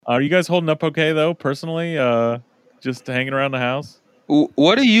Are you guys holding up okay though? Personally, just hanging around the house.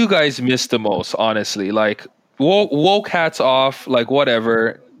 What do you guys miss the most? Honestly, like woke hats off. Like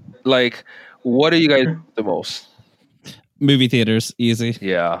whatever. Like what do you guys miss the most? Movie theaters, easy.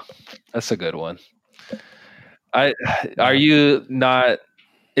 Yeah, that's a good one. Are you not?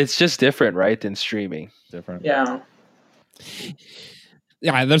 It's just different, right? Than streaming. Different. Yeah.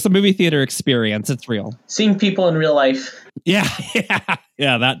 Yeah, there's a movie theater experience. It's real. Seeing people in real life. Yeah,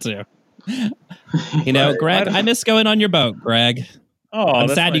 that too. You know, Greg, I miss going on your boat, Greg. Oh, I'm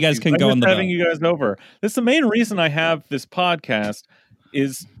that's sad you nice. guys couldn't I go miss on the having boat. you guys over. That's the main reason I have this podcast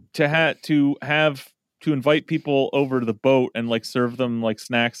is to invite people over to the boat and like serve them like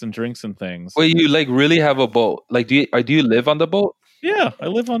snacks and drinks and things. Well, you like really have a boat? Like, do you live on the boat? Yeah, I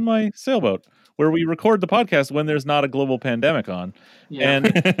live on my sailboat where we record the podcast when there's not a global pandemic on. Yeah. And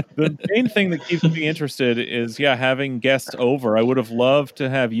the main thing that keeps me interested is, having guests over. I would have loved to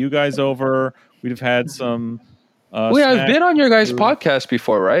have you guys over. We'd have had some. Wait, I've been on your guys' podcast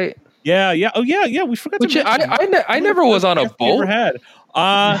before, right? Yeah. Oh, yeah. We forgot Which to mention. I never was on a boat.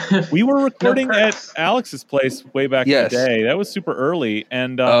 We were recording at Alex's place way back in the day. That was super early.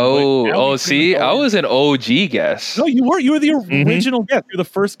 And see, I was an OG guest. No, you were. You were the original guest. You're the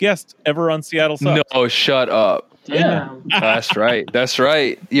first guest ever on Seattle Sucks. No, shut up. Yeah. That's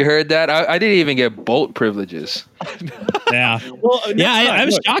right. You heard that? I didn't even get boat privileges. Yeah. Well, I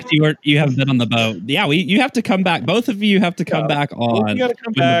was shocked you haven't been on the boat. Yeah, you have to come back. Both of you have to come back on. You got to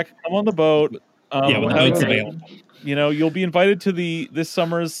come back. Come on the boat. When the boat's available. You know, you'll be invited to this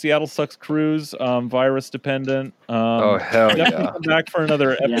summer's Seattle Sucks cruise, virus dependent. Oh, hell yeah. Come back for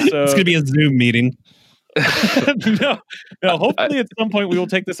another episode. It's going to be a Zoom meeting. No. Hopefully at some point we will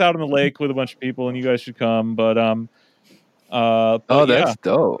take this out on the lake with a bunch of people and you guys should come. But that's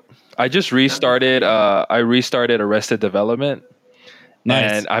dope. I just restarted. I restarted Arrested Development.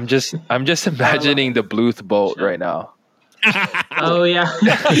 Nice. And I'm just imagining the Bluth boat right now. Oh yeah.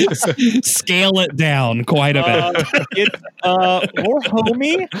 Scale it down quite a bit. It's more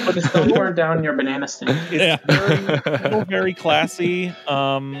homey, but it's still pouring down your banana stand. It's very classy.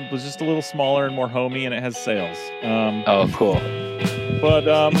 Was just a little smaller and more homey, and it has sails. Oh, cool. But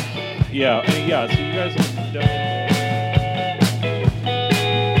So you guys.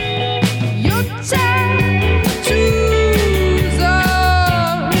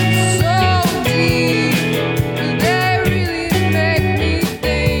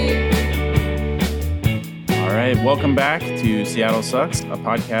 Welcome back to Seattle Sucks, a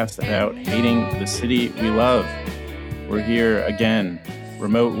podcast about hating the city we love. We're here again,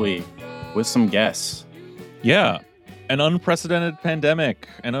 remotely, with some guests. Yeah, an unprecedented pandemic,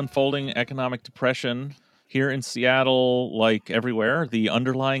 an unfolding economic depression. Here in Seattle, like everywhere, the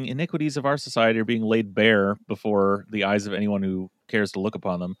underlying iniquities of our society are being laid bare before the eyes of anyone who cares to look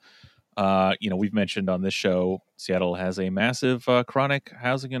upon them. We've mentioned on this show, Seattle has a massive chronic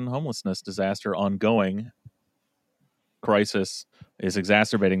housing and homelessness disaster ongoing. Crisis is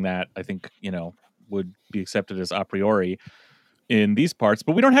exacerbating that. I think would be accepted as a priori in these parts,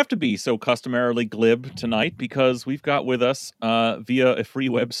 but we don't have to be so customarily glib tonight because we've got with us via a free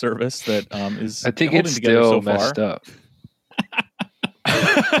web service that is I think holding it's together still so far. messed up.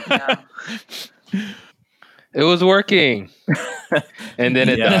 It was working, and then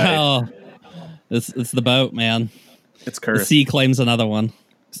it died. Oh, it's the boat, man. It's cursed. The sea claims another one.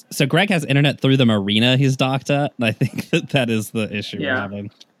 So Greg has internet through the marina he's docked at, and I think that is the issue we're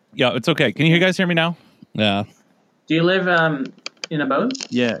having. Yeah, it's okay. Can you guys hear me now? Yeah. Do you live in a boat?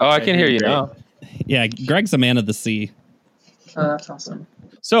 Yeah. Oh, I can hear you now. Yeah, Greg's a man of the sea. Oh, that's awesome.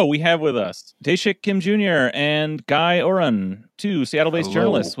 So we have with us Taeshik Kim Jr. and Guy Oren, two Seattle-based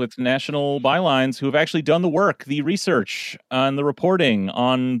journalists with national bylines who have actually done the work, the research, and the reporting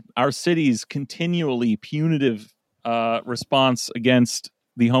on our city's continually punitive response against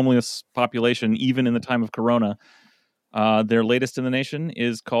the homeless population, even in the time of Corona. Their latest in the nation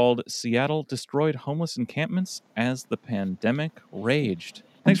is called Seattle Destroyed Homeless Encampments as the Pandemic Raged.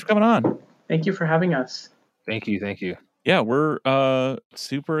 Thanks for coming on. Thank you for having us. Thank you. Yeah, we're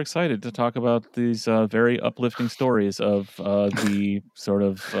super excited to talk about these very uplifting stories of the sort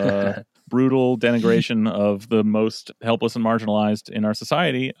of brutal denigration of the most helpless and marginalized in our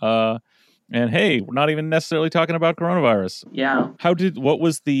society. And hey, we're not even necessarily talking about coronavirus. Yeah. What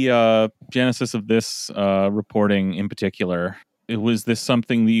was the genesis of this reporting in particular? Was this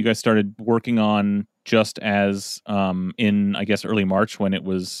something that you guys started working on just as in, I guess, early March when it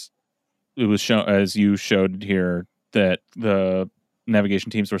was shown, as you showed here, that the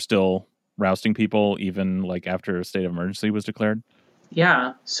navigation teams were still rousting people even like after a state of emergency was declared?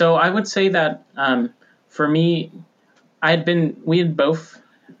 Yeah. So I would say that for me, we had both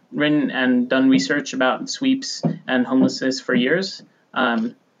written and done research about sweeps and homelessness for years.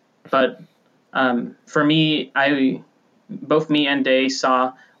 But for me, both me and Day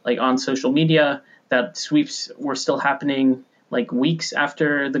saw like on social media that sweeps were still happening like weeks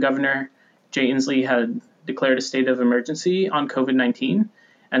after the governor, Jay Inslee, had declared a state of emergency on COVID-19.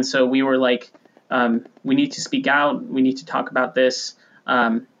 And so we were like, we need to speak out. We need to talk about this.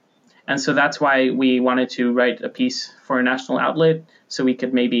 And so that's why we wanted to write a piece for a national outlet so we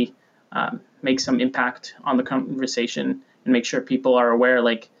could maybe make some impact on the conversation and make sure people are aware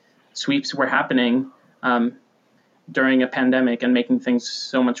like sweeps were happening during a pandemic and making things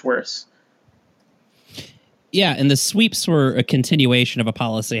so much worse. Yeah, and the sweeps were a continuation of a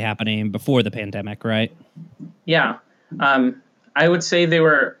policy happening before the pandemic, right? Yeah. I would say they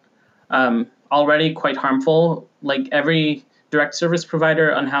were already quite harmful. Like every direct service provider,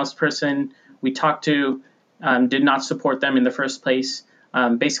 unhoused person we talked to did not support them in the first place.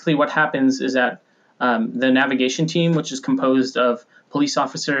 Basically, what happens is that the navigation team, which is composed of police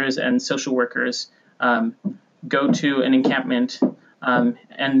officers and social workers, go to an encampment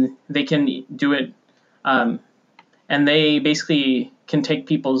and they can do it. And they basically can take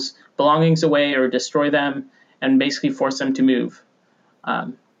people's belongings away or destroy them and basically force them to move.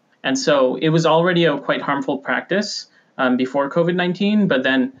 And so it was already a quite harmful practice before COVID-19, but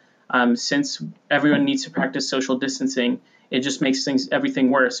then since everyone needs to practice social distancing, it just makes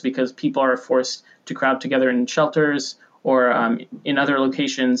everything worse because people are forced to crowd together in shelters or in other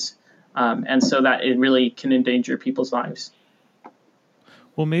locations, and so that it really can endanger people's lives.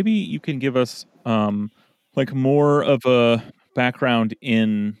 Well, maybe you can give us like more of a background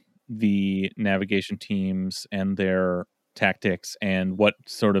in the navigation teams and their tactics and what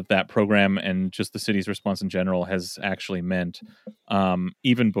sort of that program and just the city's response in general has actually meant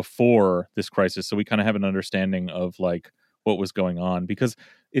even before this crisis. So we kind of have an understanding of like what was going on, because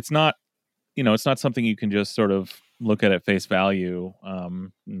it's not, it's not something you can just sort of look at face value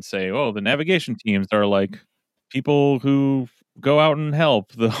and say, oh, the navigation teams are like people who go out and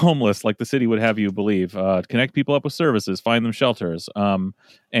help the homeless, like the city would have you believe, connect people up with services, find them shelters.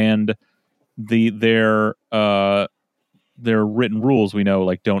 And their written rules, we know,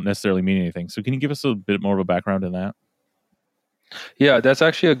 like don't necessarily mean anything. So can you give us a bit more of a background in that? Yeah, that's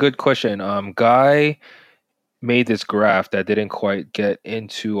actually a good question. Guy made this graph that didn't quite get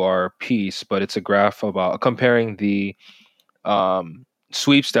into our piece, but it's a graph about comparing the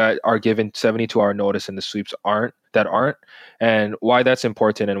sweeps that are given 72-hour notice and the sweeps aren't. And why that's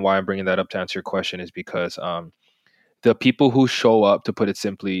important and why I'm bringing that up to answer your question is because the people who show up, to put it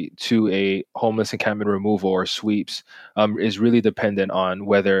simply, to a homeless encampment removal or sweeps is really dependent on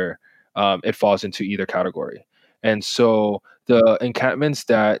whether it falls into either category. And so the encampments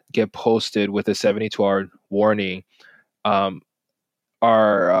that get posted with a 72-hour warning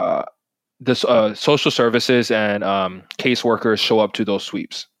are the social services and caseworkers show up to those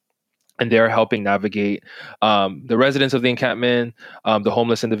sweeps. And they're helping navigate the residents of the encampment, the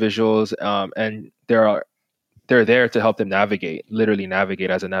homeless individuals, and they're there to help them literally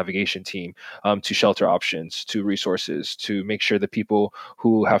navigate as a navigation team to shelter options, to resources, to make sure the people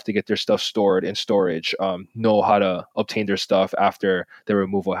who have to get their stuff stored in storage know how to obtain their stuff after the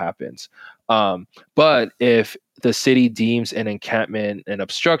removal happens. But if the city deems an encampment an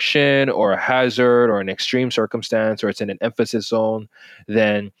obstruction or a hazard or an extreme circumstance, or it's in an emphasis zone,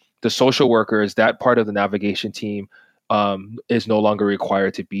 then the social workers, that part of the navigation team, is no longer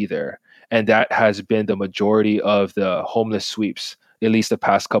required to be there. And that has been the majority of the homeless sweeps, at least the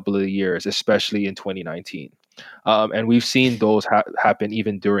past couple of years, especially in 2019. And we've seen those happen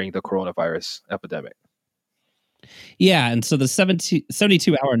even during the coronavirus epidemic. Yeah, and so the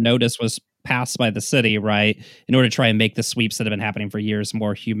 72-hour notice was passed by the city, right, in order to try and make the sweeps that have been happening for years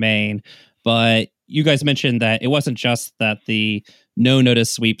more humane. But you guys mentioned that it wasn't just that the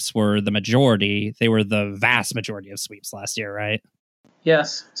no-notice sweeps were the majority. They were the vast majority of sweeps last year, right?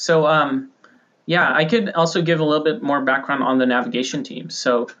 Yes. So, I could also give a little bit more background on the navigation team.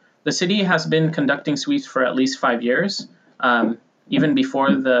 So the city has been conducting sweeps for at least 5 years, even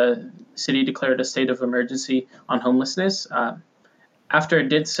before the city declared a state of emergency on homelessness. After it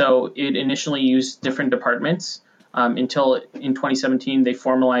did so, it initially used different departments until in 2017, they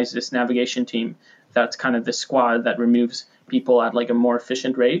formalized this navigation team. That's kind of the squad that removes people at like a more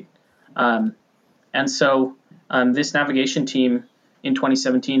efficient rate. And so this navigation team, in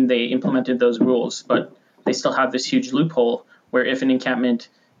 2017, they implemented those rules, but they still have this huge loophole where if an encampment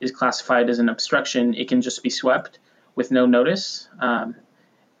is classified as an obstruction, it can just be swept with no notice and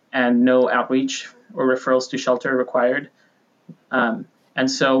no outreach or referrals to shelter required. And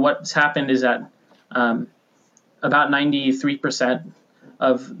so what's happened is that about 93%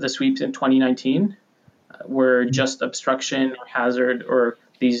 of the sweeps in 2019 were just obstruction or hazard or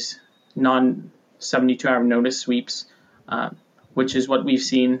these non 72-hour notice sweeps, which is what we've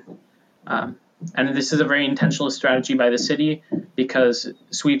seen. And this is a very intentional strategy by the city because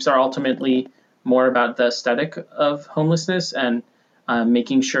sweeps are ultimately more about the aesthetic of homelessness and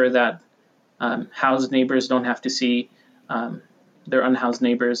making sure that housed neighbors don't have to see their unhoused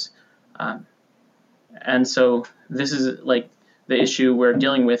neighbors. And so this is like the issue we're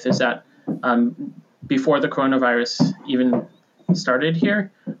dealing with is that before the coronavirus even started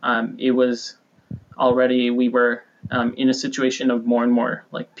here, it was already, we were in a situation of more and more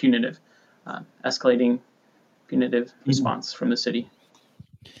like punitive, escalating punitive response from the city.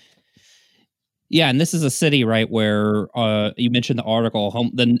 Yeah, and this is a city, right, where you mentioned the article,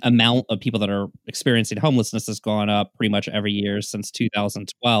 the amount of people that are experiencing homelessness has gone up pretty much every year since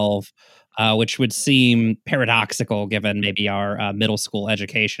 2012, which would seem paradoxical given maybe our middle school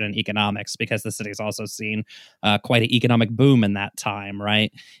education and economics, because the city's also seen quite an economic boom in that time,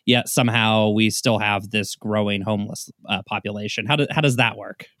 right? Yet somehow we still have this growing homeless population. How does that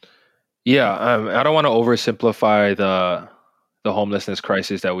work? Yeah, I don't want to oversimplify the homelessness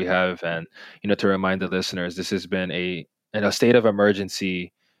crisis that we have, and to remind the listeners, this has been a state of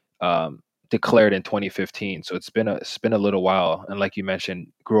emergency declared in 2015. So it's been a little while, and like you mentioned,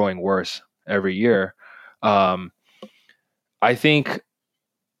 growing worse every year. I think,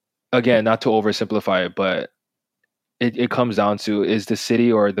 again, not to oversimplify it, but it comes down to, is the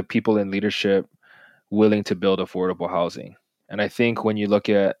city or the people in leadership willing to build affordable housing? And I think when you look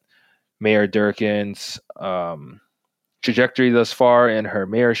at Mayor Durkin's trajectory thus far in her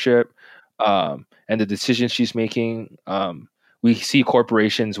mayorship, and the decisions she's making, we see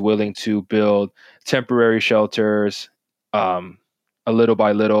corporations willing to build temporary shelters, a little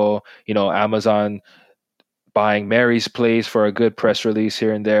by little. Amazon buying Mary's Place for a good press release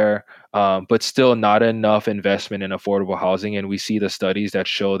here and there, but still not enough investment in affordable housing. And we see the studies that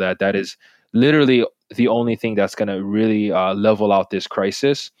show that is literally the only thing that's going to really level out this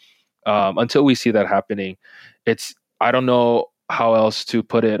crisis. Until we see that happening, I don't know how else to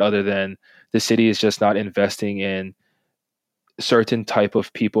put it other than the city is just not investing in certain type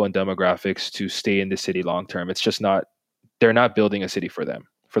of people and demographics to stay in the city long term. It's just not, they're not building a city for them,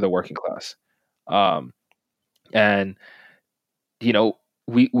 for the working class. And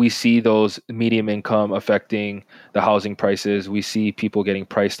we see those medium income affecting the housing prices. We see people getting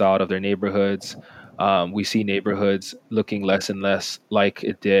priced out of their neighborhoods. We see neighborhoods looking less and less like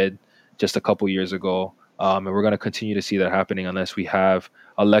it did just a couple years ago. And we're going to continue to see that happening unless we have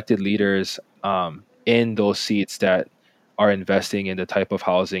elected leaders in those seats that are investing in the type of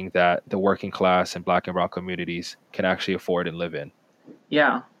housing that the working class and Black and Brown communities can actually afford and live in.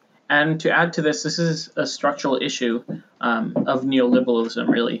 Yeah. And to add to this is a structural issue of neoliberalism,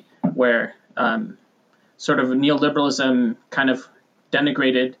 really, where sort of neoliberalism kind of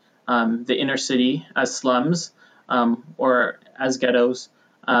denigrated the inner city as slums or as ghettos.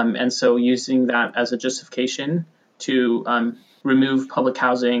 And so using that as a justification to remove public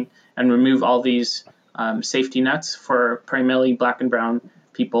housing and remove all these safety nets for primarily Black and brown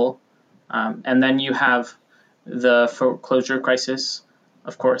people. And then you have the foreclosure crisis,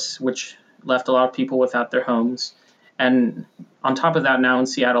 of course, which left a lot of people without their homes. And on top of that, now in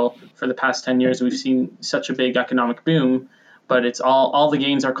Seattle, for the past 10 years, we've seen such a big economic boom, but it's all the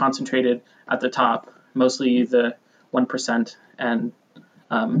gains are concentrated at the top, mostly the 1% and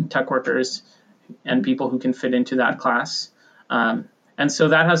tech workers and people who can fit into that class. And so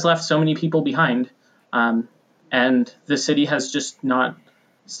that has left so many people behind. And the city has just not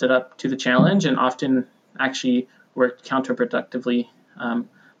stood up to the challenge and often actually worked counterproductively,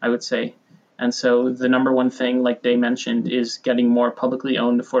 I would say. And so the number one thing, like Day mentioned, is getting more publicly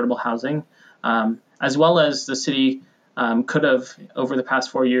owned affordable housing, as well as the city could have, over the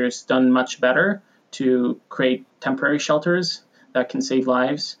past 4 years, done much better to create temporary shelters that can save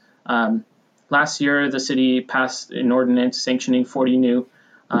lives. Last year, the city passed an ordinance sanctioning 40 new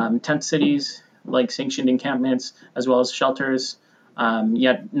tent cities, like sanctioned encampments, as well as shelters.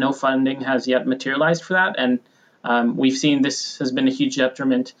 Yet no funding has yet materialized for that. And we've seen this has been a huge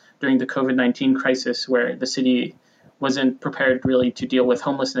detriment during the COVID-19 crisis, where the city wasn't prepared really to deal with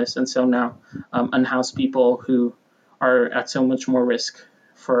homelessness. And so now unhoused people who are at so much more risk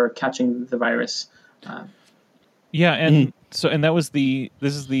for catching the virus. Yeah, and and that was this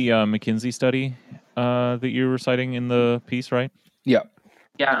is the McKinsey study that you were citing in the piece, right? Yeah.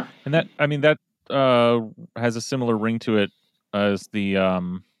 Yeah. And that has a similar ring to it as the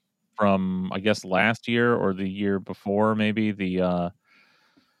from, I guess, last year or the year before, maybe, the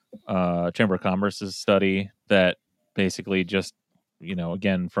Chamber of Commerce's study that basically just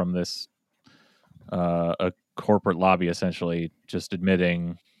again, from this a corporate lobby essentially just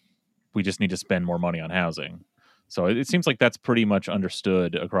admitting we just need to spend more money on housing. So it seems like that's pretty much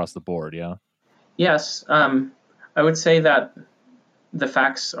understood across the board. Yeah. Yes, I would say that the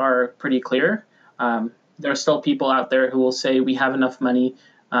facts are pretty clear. There are still people out there who will say we have enough money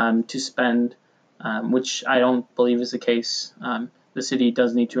to spend, which I don't believe is the case. The city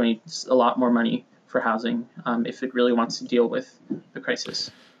does need to raise a lot more money for housing if it really wants to deal with the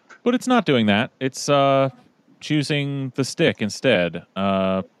crisis. But it's not doing that. It's choosing the stick instead.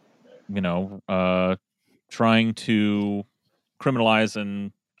 Trying to criminalize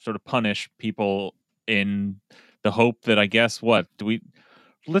and sort of punish people in the hope that, I guess,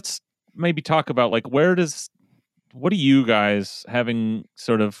 let's maybe talk about, like, what do you guys, having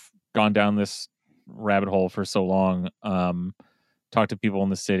sort of gone down this rabbit hole for so long, talked to people in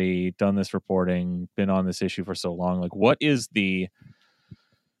the city, done this reporting, been on this issue for so long, like, what is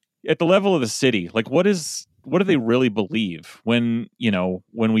at the level of the city, like, what do they really believe when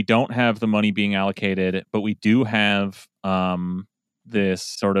we don't have the money being allocated, but we do have this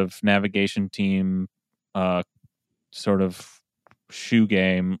sort of navigation team sort of shell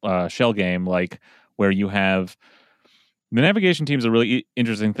game, like, where you have the navigation team is a really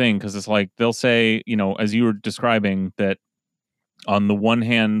interesting thing, because it's like they'll say, as you were describing, that on the one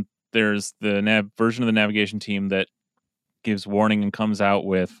hand there's the version of the navigation team that gives warning and comes out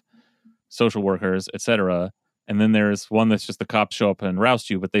with social workers, etc. And then there's one that's just the cops show up and roust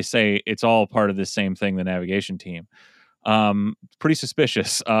you, but they say it's all part of the same thing, the navigation team. Pretty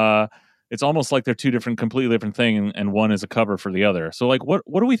suspicious. It's almost like they're two completely different things, and one is a cover for the other. So, like, what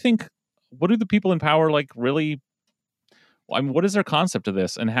do we think? What do the people in power, like, really? I mean, what is their concept of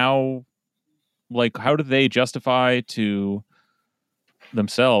this, and how do they justify to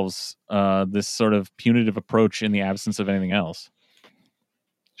themselves this sort of punitive approach in the absence of anything else?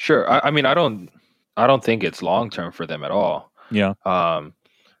 Sure. I mean, I don't think it's long term for them at all. Yeah.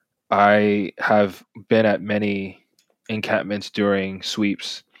 I have been at many encampments during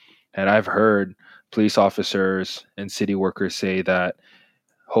sweeps, and I've heard police officers and city workers say that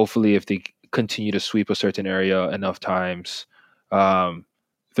hopefully if they continue to sweep a certain area enough times,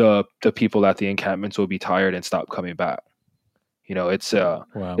 the people at the encampments will be tired and stop coming back. It's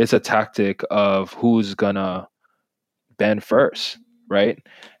a tactic of who's gonna bend first, right?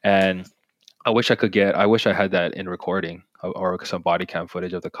 And I wish I had that in recording or some body cam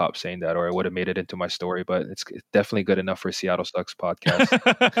footage of the cop saying that, or I would have made it into my story, but it's definitely good enough for Seattle Sucks podcast.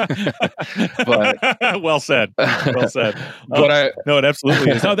 But well said. But no, it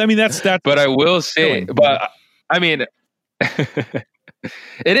absolutely is. No, I mean, that's but I will say, but I mean,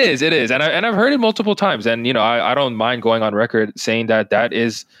 it is. And I've heard it multiple times, and, I don't mind going on record saying that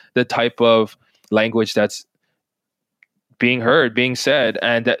is the type of language that's being heard, being said,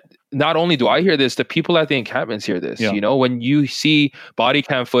 and that not only do I hear this, the people at the encampments hear this. Yeah. When you see body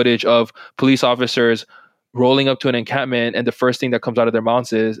cam footage of police officers rolling up to an encampment, and the first thing that comes out of their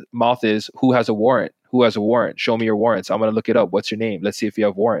mouth is, who has a warrant? Who has a warrant? Show me your warrants. I'm going to look it up. What's your name? Let's see if you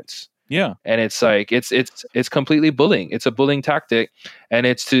have warrants. Yeah. And it's like, it's completely bullying. It's a bullying tactic, and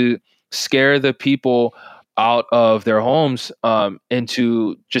it's to scare the people out of their homes,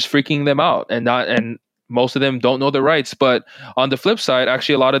 into just freaking them out, and most of them don't know the rights. But on the flip side,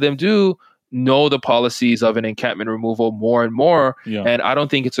 actually, a lot of them do know the policies of an encampment removal more and more. Yeah. And I don't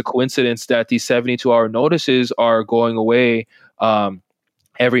think it's a coincidence that these 72-hour notices are going away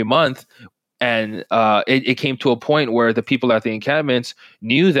every month. And it came to a point where the people at the encampments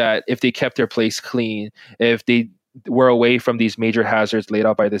knew that if they kept their place clean, if they were away from these major hazards laid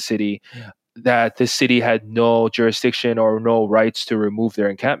out by the city, that the city had no jurisdiction or no rights to remove their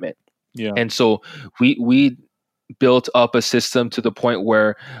encampment. Yeah. And so we built up a system to the point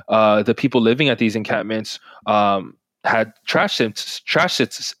where the people living at these encampments had trash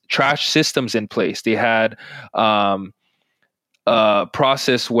systems in place. They had a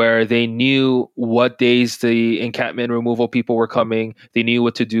process where they knew what days the encampment removal people were coming. They knew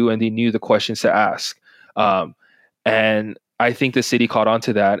what to do, and they knew the questions to ask. And I think the city caught on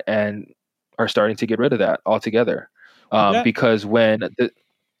to that and are starting to get rid of that altogether. Because when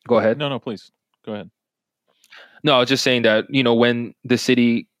go ahead. No, please. Go ahead. No, I was just saying that, when the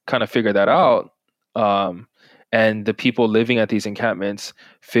city kind of figured that out, and the people living at these encampments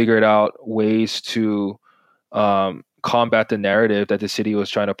figured out ways to combat the narrative that the city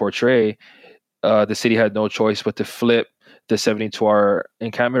was trying to portray, the city had no choice but to flip the 72-hour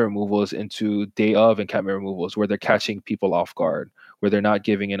encampment removals into day of encampment removals, where they're catching people off guard, where they're not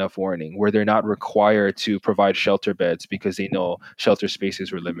giving enough warning, where they're not required to provide shelter beds because they know shelter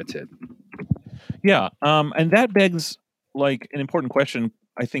spaces were limited. Yeah. And that begs like an important question,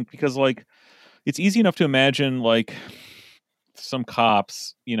 I think, because like it's easy enough to imagine like some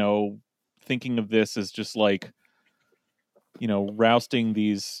cops, thinking of this as just like, rousting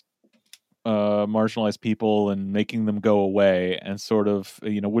these marginalized people and making them go away, and sort of,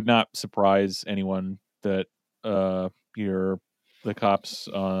 would not surprise anyone that the cops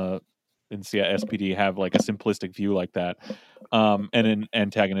in SPD have like a simplistic view like that, and an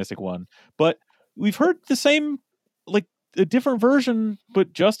antagonistic one. But we've heard the same, like a different version,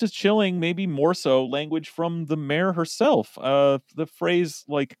 but just as chilling, maybe more so, language from the mayor herself. The phrase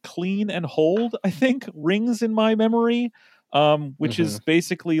like "clean and hold," I think, rings in my memory, which is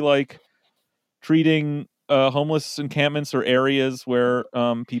basically like treating homeless encampments or areas where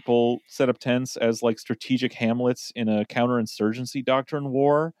people set up tents as like strategic hamlets in a counterinsurgency doctrine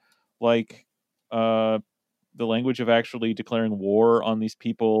war, like the language of actually declaring war on these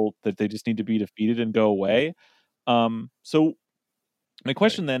people, that they just need to be defeated and go away. So my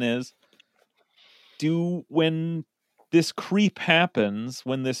question then is, when this creep happens,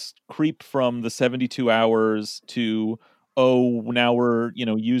 when this creep from the 72 hours to, now we're,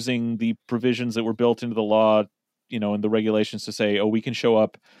 using the provisions that were built into the law, and the regulations to say, we can show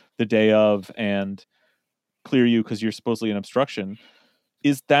up the day of and clear you because you're supposedly an obstruction.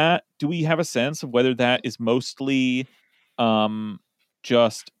 Do we have a sense of whether that is mostly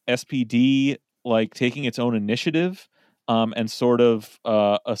just SPD like taking its own initiative, and sort of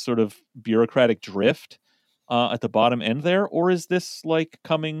a sort of bureaucratic drift at the bottom end there, or is this like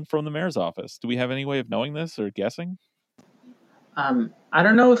coming from the mayor's office? Do we have any way of knowing this or guessing? I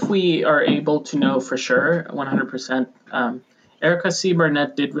don't know if we are able to know for sure 100%. Erica C.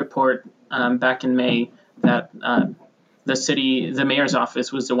 Barnett did report back in May that the mayor's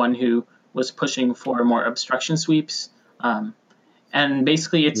office was the one who was pushing for more obstruction sweeps. And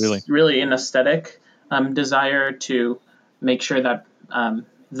basically it's really an aesthetic desire to make sure that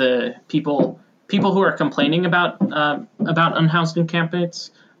the people who are complaining about unhoused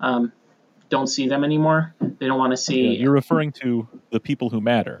encampments don't see them anymore. They don't want to see. Yeah, you're referring to the people who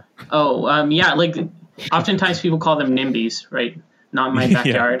matter. Oh, yeah. Like oftentimes people call them NIMBYs, right? Not in my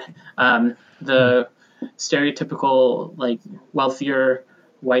backyard. The stereotypical like wealthier,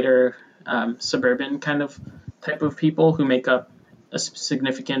 whiter, suburban type of people who make up a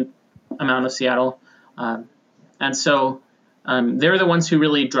significant amount of Seattle. And so they're the ones who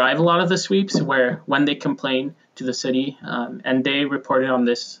really drive a lot of the sweeps, where when they complain to the city, and they reported on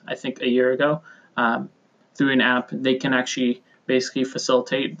this, I think, a year ago, through an app, they can actually basically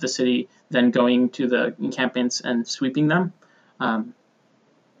facilitate the city then going to the encampments and sweeping them.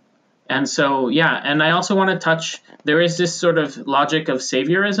 And so, and I also want to touch, there is this sort of logic of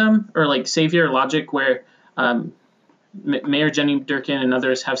saviorism, or like savior logic, where Mayor Jenny Durkin and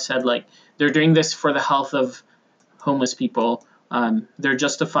others have said like they're doing this for the health of homeless people. They're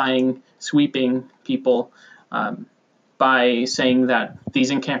justifying sweeping people by saying that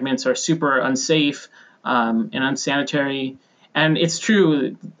these encampments are super unsafe and unsanitary. And it's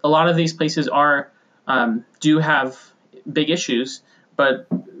true, a lot of these places do have big issues, but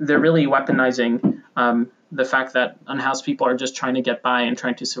they're really weaponizing the fact that unhoused people are just trying to get by and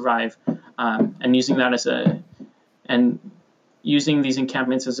trying to survive, and using that using these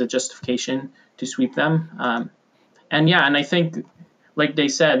encampments as a justification to sweep them. And I think, like they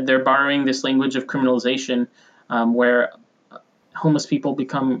said, they're borrowing this language of criminalization, where homeless people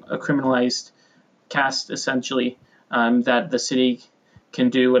become a criminalized caste, essentially, that the city can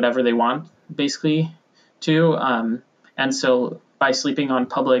do whatever they want, basically, to. And so by sleeping on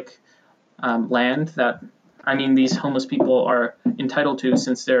public land that, these homeless people are entitled to,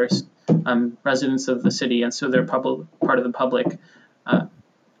 since they're residents of the city, and so they're part of the public.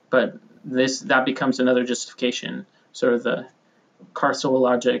 But that becomes another justification, sort of the carceral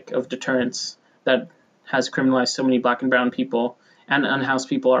logic of deterrence that has criminalized so many Black and brown people, and unhoused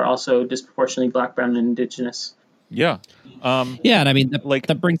people are also disproportionately Black, brown, and Indigenous. Yeah. And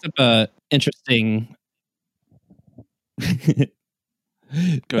that brings up a interesting. I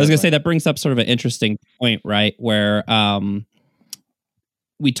was going to say that brings up sort of an interesting point, right? Where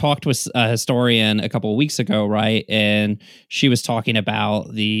we talked with a historian a couple of weeks ago, right? And she was talking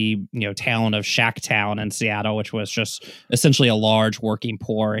about the town of Shacktown in Seattle, which was just essentially a large working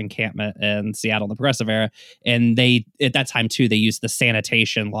poor encampment in Seattle in the Progressive Era. And they, at that time too, they used the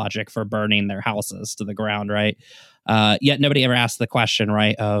sanitation logic for burning their houses to the ground, right? Yet nobody ever asked the question,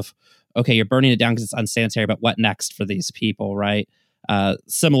 right, of, okay, you're burning it down because it's unsanitary, but what next for these people, right?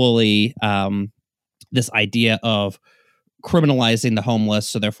 Similarly, this idea of criminalizing the homeless,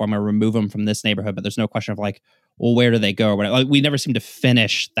 so therefore I'm going to remove them from this neighborhood, but there's no question of like, well, where do they go? We never seem to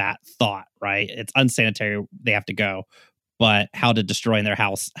finish that thought, right? It's unsanitary, they have to go. but how did destroying their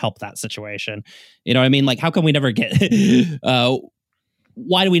house help that situation? You know what I mean? Like, how come we never get,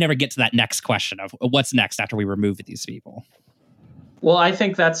 why do we never get to that next question of what's next after we remove these people? Well, I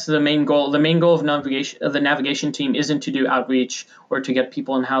think that's the main goal. The main goal of the navigation team isn't to do outreach or to get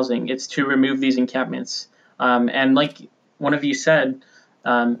people in housing. It's to remove these encampments. And like one of you said,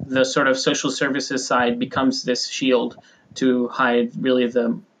 the sort of social services side becomes this shield to hide really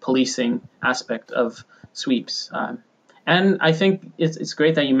the policing aspect of sweeps. And I think it's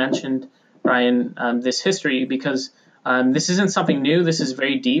great that you mentioned, Brian, this history, because this isn't something new. This is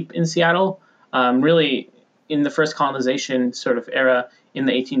very deep in Seattle. Really, in the first colonization sort of era in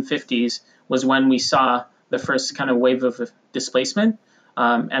the 1850s was when we saw the first kind of wave of displacement.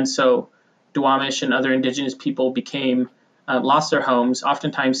 And so Duwamish and other indigenous people lost their homes.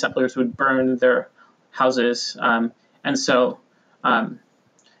 Oftentimes settlers would burn their houses. And so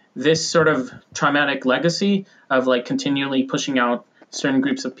this sort of traumatic legacy of like continually pushing out certain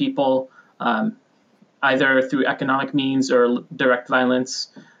groups of people, either through economic means or direct violence,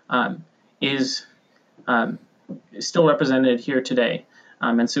 is still represented here today.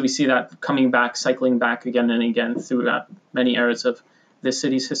 And so we see that cycling back again and again throughout many eras of this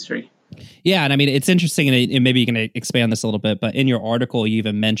city's history. Yeah, and I mean, it's interesting, and maybe you can expand this a little bit, but in your article, you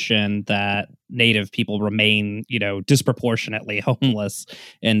even mentioned that Native people remain, disproportionately homeless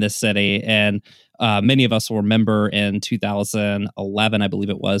in this city. And many of us will remember in 2011, I believe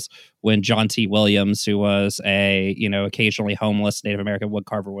it was, when John T. Williams, who was a, occasionally homeless Native American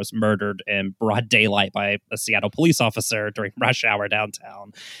woodcarver, was murdered in broad daylight by a Seattle police officer during rush hour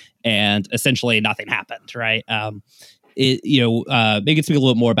downtown. And essentially nothing happened, right? Maybe speak a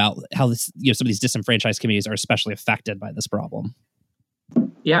little more about how this, some of these disenfranchised communities are especially affected by this problem.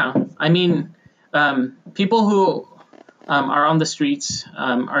 Yeah, I mean, people who are on the streets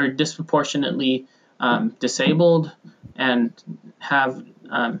are disproportionately disabled and have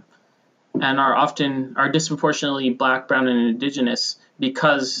and are disproportionately Black, Brown, and Indigenous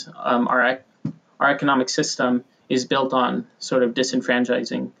because our economic system is built on sort of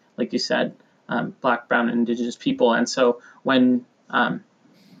disenfranchising, like you said. Black, Brown, and Indigenous people, and so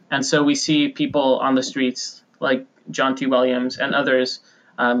we see people on the streets like John T. Williams and others,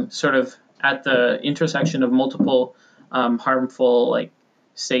 sort of at the intersection of multiple harmful like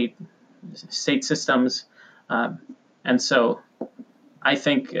state systems, and so I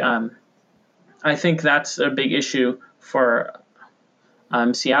think that's a big issue for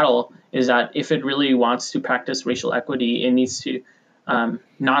Seattle, is that if it really wants to practice racial equity, it needs to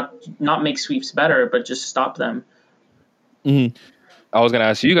not make sweeps better, but just stop them. Mm-hmm. I was going to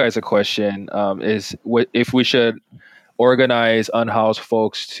ask you guys a question. If we should organize unhoused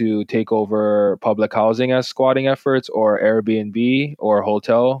folks to take over public housing as squatting efforts, or Airbnb or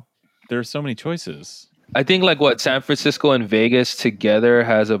hotel? There's so many choices. I think San Francisco and Vegas together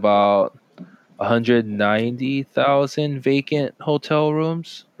has about 190,000 vacant hotel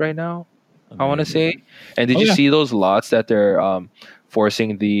rooms right now. Amazing. I want to say. And did you see those lots that they're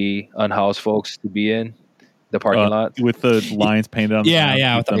forcing the unhoused folks to be in? The parking lot? With the lines painted on the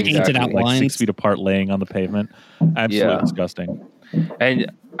ground, with the painted out lines. 6 feet apart laying on the pavement. Absolutely disgusting. And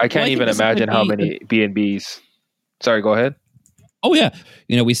I can't even imagine how many B&Bs. Sorry, go ahead. Oh, yeah.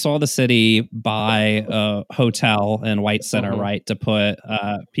 We saw the city buy a hotel in White Center, right, to put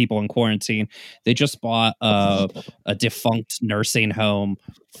people in quarantine. They just bought a defunct nursing home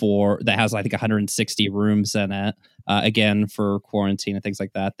that has, I think, 160 rooms in it, again, for quarantine and things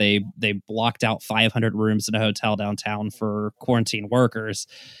like that. They blocked out 500 rooms in a hotel downtown for quarantine workers.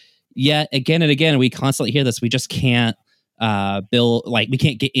 Yet, again and again, we constantly hear this. We just can't build, we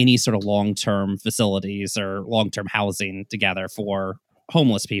can't get any sort of long-term facilities or long-term housing together for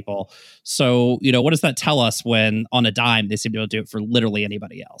homeless people. So, what does that tell us when on a dime they seem to be able to do it for literally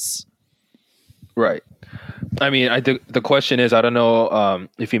anybody else? Right. I mean, the question is, I don't know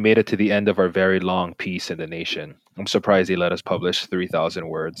if you made it to the end of our very long piece in The Nation. I'm surprised he let us publish 3,000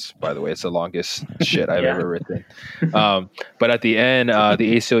 words. By the way, it's the longest shit I've ever written. But at the end,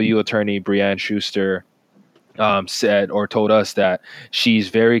 the ACLU attorney, Brianne Schuster, said or told us that she's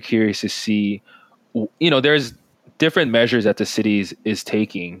very curious to see, there's different measures that the city is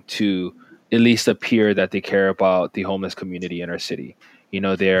taking to at least appear that they care about the homeless community in our city.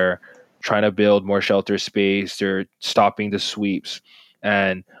 They're trying to build more shelter space. They're stopping the sweeps.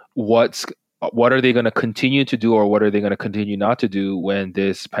 And what are they going to continue to do, or what are they going to continue not to do when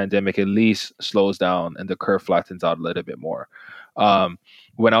this pandemic at least slows down and the curve flattens out a little bit more?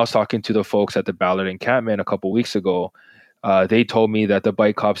 When I was talking to the folks at the Ballard encampment a couple weeks ago, they told me that the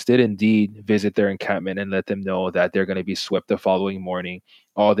bike cops did indeed visit their encampment and let them know that they're going to be swept the following morning.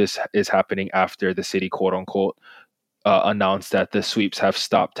 All this is happening after the city, quote unquote, announced that the sweeps have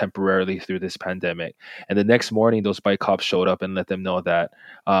stopped temporarily through this pandemic. And the next morning, those bike cops showed up and let them know that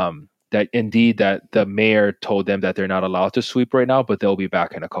that indeed that the mayor told them that they're not allowed to sweep right now, but they'll be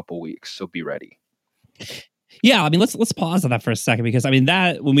back in a couple weeks. So be ready. Yeah, I mean, let's pause on that for a second, because I mean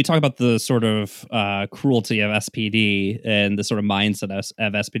that when we talk about the sort of cruelty of SPD and the sort of mindset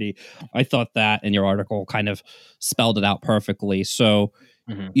of SPD, I thought that in your article kind of spelled it out perfectly. So,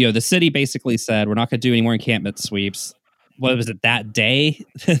 the city basically said we're not going to do any more encampment sweeps. What was it that day?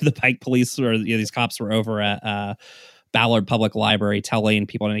 The Pike Police or these cops were over at Ballard Public Library telling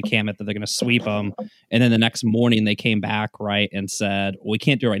people in encampment that they're going to sweep them, and then the next morning they came back, right, and said, well, we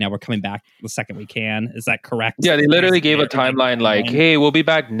can't do it right now, we're coming back the second we can. Is that correct? Yeah, they literally gave a timeline like, hey, we'll be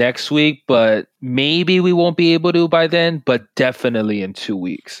back next week, but maybe we won't be able to by then, but definitely in 2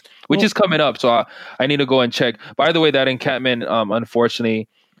 weeks, which is coming up. So I need to go and check. By the way, that encampment unfortunately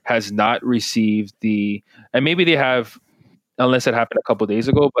has not received and maybe they have, unless it happened a couple of days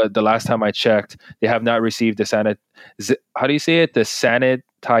ago, but the last time I checked, they have not received the how do you say it? The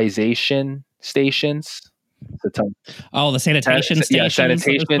sanitization stations. The sanitation stations. Yeah,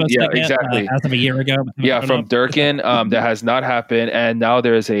 sanitation. Yeah, exactly. As of a year ago. Yeah, from Durkin, that has not happened, and now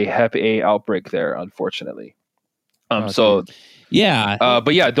there is a Hep A outbreak there, unfortunately. Yeah.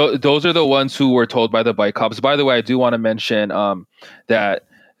 But yeah, those are the ones who were told by the bike cops. By the way, I do want to mention that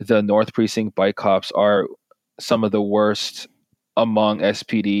the North Precinct bike cops are some of the worst among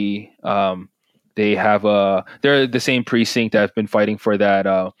SPD. They're the same precinct that's been fighting for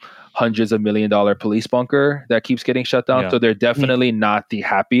that hundreds of $1 million police bunker that keeps getting shut down. Yeah. So they're definitely not the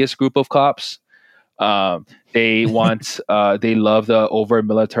happiest group of cops. They love the over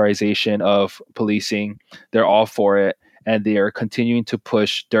militarization of policing. They're all for it, and they are continuing to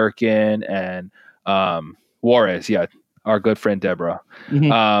push Durkin and Juarez. Yeah, our good friend Deborah.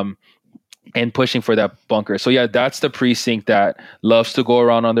 And pushing for that bunker. So yeah, that's the precinct that loves to go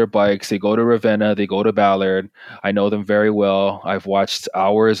around on their bikes. They go to Ravenna, they go to Ballard. I know them very well. I've watched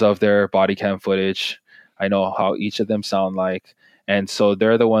hours of their body cam footage. I know how each of them sound like. And so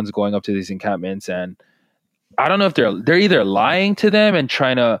they're the ones going up to these encampments, and I don't know if they're either lying to them and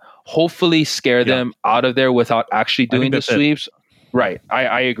trying to hopefully scare them out of there without actually doing the sweeps. Right.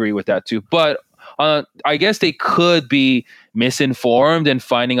 I agree with that too. But I guess they could be misinformed and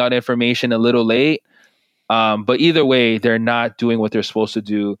finding out information a little late. But either way, they're not doing what they're supposed to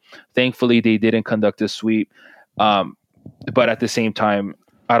do. Thankfully, they didn't conduct a sweep. But at the same time,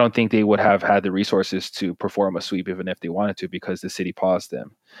 I don't think they would have had the resources to perform a sweep even if they wanted to, because the city paused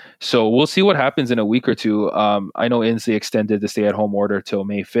them. So we'll see what happens in a week or two. I know Inslee extended the stay-at-home order till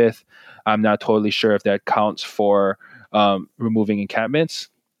May 5th. I'm not totally sure if that counts for removing encampments,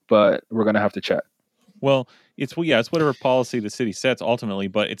 but we're going to have to check. Well, it's whatever policy the city sets ultimately,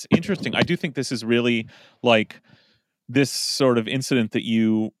 but it's interesting. I do think this is really like this sort of incident that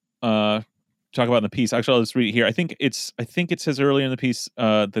you talk about in the piece. Actually, I'll just read it here. I think it says earlier in the piece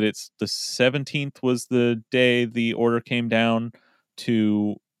that it's the 17th was the day the order came down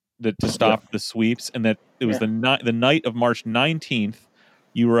to stop the sweeps, and that it was the night of March 19th.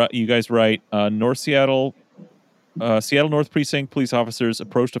 You guys write North Seattle. Seattle North Precinct police officers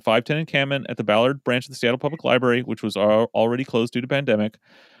approached a 510 encampment at the Ballard branch of the Seattle Public Library, which was already closed due to pandemic.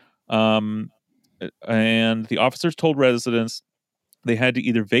 And the officers told residents they had to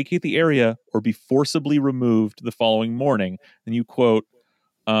either vacate the area or be forcibly removed the following morning. And you quote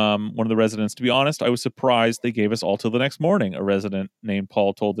one of the residents, "To be honest, I was surprised they gave us all till the next morning," a resident named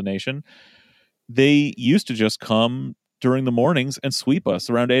Paul told The Nation. "They used to just come during the mornings and sweep us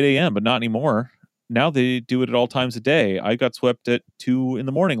around 8 a.m., but not anymore. Now they do it at all times of day. I got swept at 2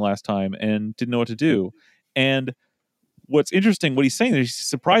 a.m. last time and didn't know what to do." And what's interesting, what he's saying, he's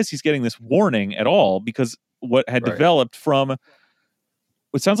surprised he's getting this warning at all, because what had developed from,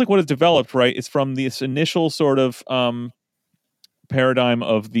 it sounds like what has developed, right, is from this initial sort of paradigm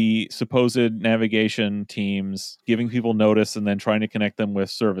of the supposed navigation teams giving people notice and then trying to connect them with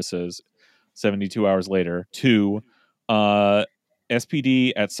services 72 hours later, to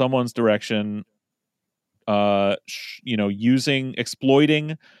SPD at someone's direction,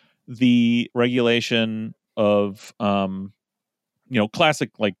 exploiting the regulation of,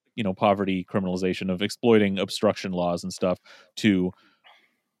 classic, poverty criminalization, of exploiting obstruction laws and stuff to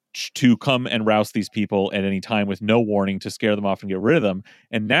come and roust these people at any time with no warning, to scare them off and get rid of them.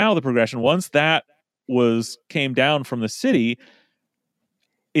 And now the progression, once that came down from the city,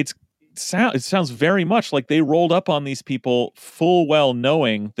 it sounds very much like they rolled up on these people full well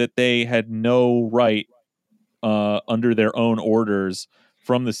knowing that they had no right under their own orders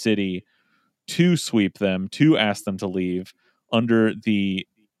from the city to sweep them, to ask them to leave under the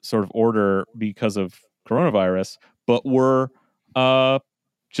sort of order because of coronavirus. but we're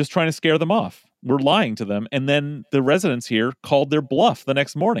just trying to scare them off. We're lying to them. And then the residents here called their bluff the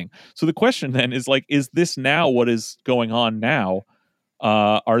next morning. So the question then is like, is this now what is going on now?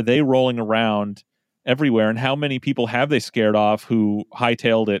 Are they rolling around everywhere? And how many people have they scared off who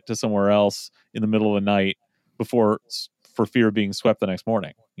hightailed it to somewhere else in the middle of the night for fear of being swept the next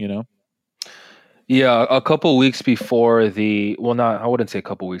morning, you know? Yeah, a couple weeks before I wouldn't say a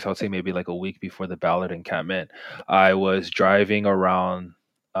couple weeks, I would say maybe like a week before the ballot encampment, I was driving around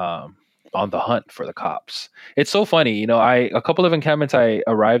on the hunt for the cops. It's so funny, you know, a couple of encampments I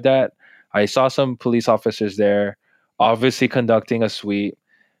arrived at, I saw some police officers there, obviously conducting a sweep,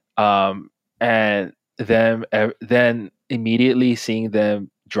 and then immediately seeing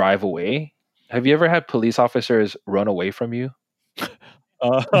them drive away. Have you ever had police officers run away from you?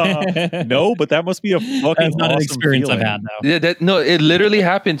 No, but that must be a fucking That's not awesome an experience feeling. I've had, no. No, it literally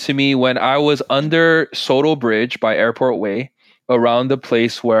happened to me when I was under Soto Bridge by Airport Way, around the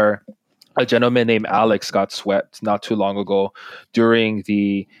place where a gentleman named Alex got swept not too long ago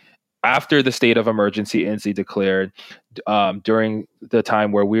after the state of emergency INSEE declared, during the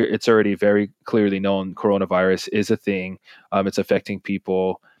time where it's already very clearly known coronavirus is a thing. It's affecting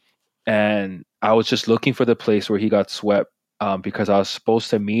people. And I was just looking for the place where he got swept, because I was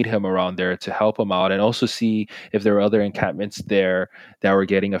supposed to meet him around there to help him out and also see if there were other encampments there that were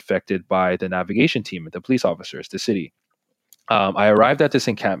getting affected by the navigation team, the police officers, the city. I arrived at this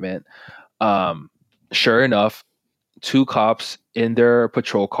encampment. Sure enough, 2 cops in their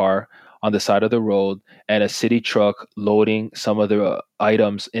patrol car on the side of the road and a city truck loading some of the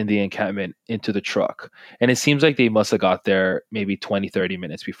items in the encampment into the truck. And it seems like they must have got there maybe 20, 30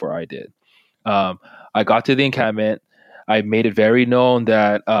 minutes before I did. I got to the encampment. I made it very known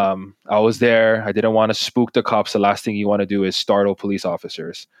that I was there. I didn't want to spook the cops. The last thing you want to do is startle police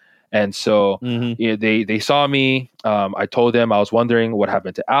officers. And so they saw me. I told them I was wondering what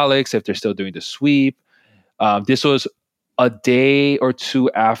happened to Alex, if they're still doing the sweep. This was a day or two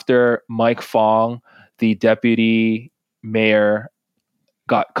after Mike Fong, the deputy mayor,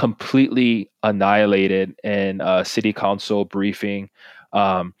 got completely annihilated in a city council briefing.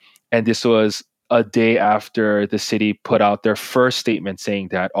 And this was a day after the city put out their first statement saying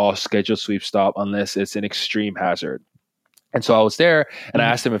that all scheduled sweeps stop unless it's an extreme hazard. And so I was there and I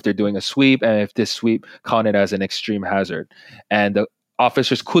asked them if they're doing a sweep and if this sweep counted as an extreme hazard. And the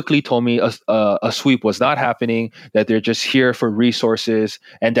officers quickly told me a sweep was not happening, that they're just here for resources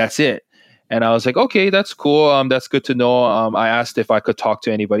and that's it. And I was like, okay, that's cool. That's good to know. I asked if I could talk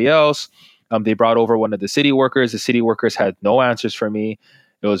to anybody else. They brought over one of the city workers. The city workers had no answers for me.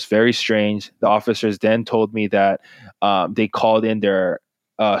 It was very strange. The officers then told me that they called in their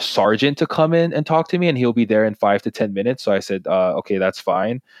sergeant to come in and talk to me, and he'll be there in 5 to 10 minutes. So I said, okay, that's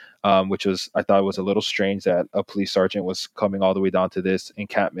fine. I thought was a little strange that a police sergeant was coming all the way down to this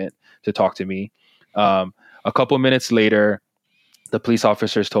encampment to talk to me. A couple minutes later, the police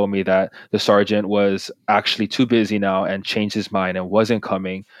officers told me that the sergeant was actually too busy now and changed his mind and wasn't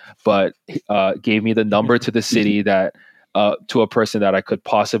coming, but gave me the number to the city that to a person that I could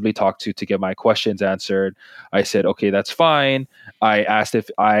possibly talk to get my questions answered. I said, okay, that's fine. I asked if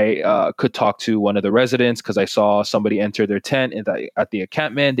I could talk to one of the residents because I saw somebody enter their tent at the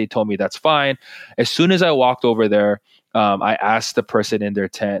encampment. They told me that's fine. As soon as I walked over there, I asked the person in their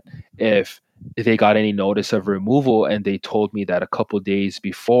tent if they got any notice of removal, and they told me that a couple days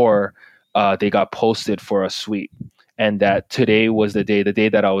before they got posted for a sweep, and that today was the day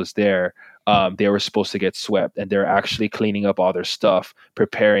that I was there. They were supposed to get swept, and they're actually cleaning up all their stuff,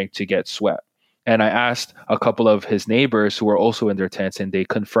 preparing to get swept. And I asked a couple of his neighbors who were also in their tents, and they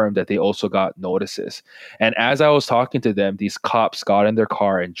confirmed that they also got notices. And as I was talking to them, these cops got in their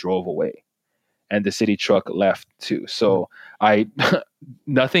car and drove away, and the city truck left too. So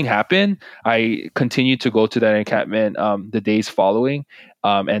nothing happened. I continued to go to that encampment the days following,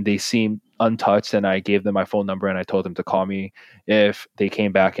 and they seemed untouched, and I gave them my phone number and I told them to call me if they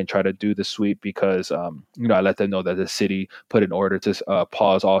came back and try to do the sweep, because I let them know that the city put an order to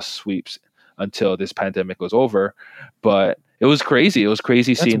pause all sweeps until this pandemic was over. But it was crazy. It was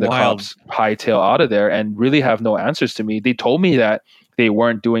crazy seeing the cops hightail out of there and really have no answers to me. They told me that they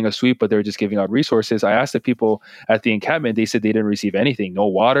weren't doing a sweep, but they were just giving out resources. I asked the people at the encampment, they said they didn't receive anything. No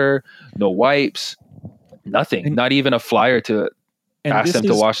water, no wipes, nothing, not even a flyer to ask them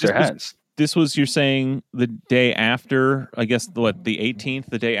to wash their hands. This was, you're saying, the day after, I guess, the 18th,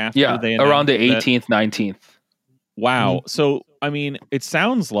 the day after? Yeah, around the 18th, 19th. Wow. Mm-hmm. So, I mean, it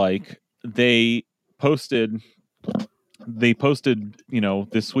sounds like they posted,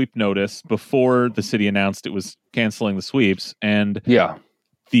 this sweep notice before the city announced it was canceling the sweeps. And yeah,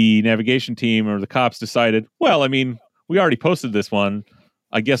 the navigation team or the cops decided, well, I mean, we already posted this one.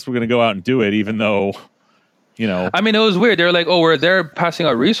 I guess we're going to go out and do it, even though, I mean, it was weird. They're like, oh, we're there passing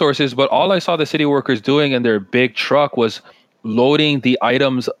out resources, but all I saw the city workers doing in their big truck was loading the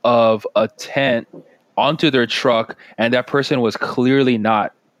items of a tent onto their truck, and that person was clearly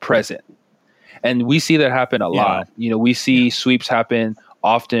not present. And we see that happen a lot. We see sweeps happen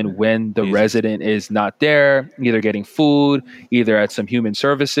often when the resident is not there, either getting food, either at some human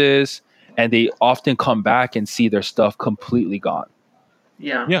services, and they often come back and see their stuff completely gone.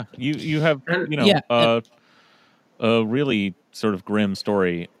 Yeah. You have a really sort of grim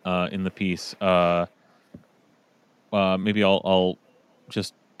story in the piece. Maybe I'll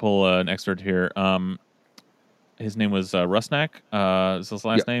just pull an excerpt here. His name was Rusnak. Is his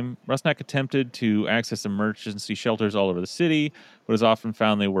last name? Rusnak attempted to access emergency shelters all over the city, but was often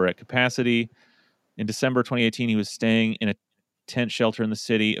found they were at capacity. In December 2018, he was staying in a tent shelter in the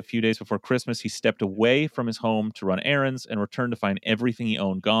city. A few days before Christmas, he stepped away from his home to run errands and returned to find everything he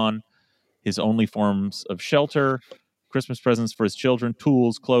owned gone. His only forms of shelter, Christmas presents for his children,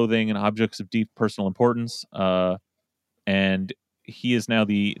 tools, clothing, and objects of deep personal importance. And he is now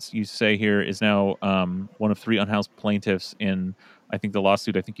one of 3 unhoused plaintiffs in, I think, the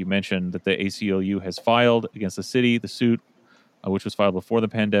lawsuit I think you mentioned that the ACLU has filed against the city. The suit, which was filed before the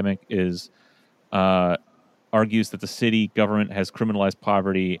pandemic, argues that the city government has criminalized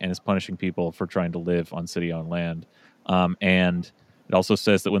poverty and is punishing people for trying to live on city-owned land. And it also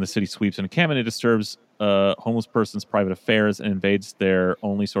says that when the city sweeps an encampment, it disturbs a homeless person's private affairs and invades their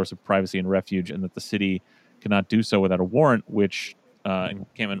only source of privacy and refuge, and that the city cannot do so without a warrant, which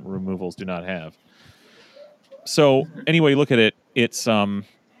encampment removals do not have. So anyway, look at it. It's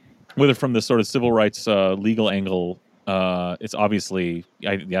whether from the sort of civil rights legal angle, it's obviously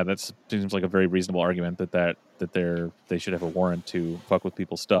that seems like a very reasonable argument that they should have a warrant to fuck with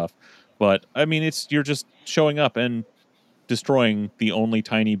people's stuff. But I mean, you're just showing up and destroying the only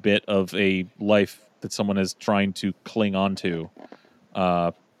tiny bit of a life that someone is trying to cling on to.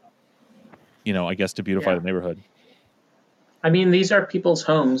 I guess to beautify the neighborhood. I mean, these are people's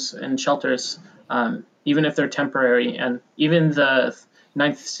homes and shelters, even if they're temporary. And even the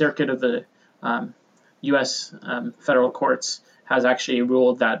Ninth Circuit of the U.S. Federal courts has actually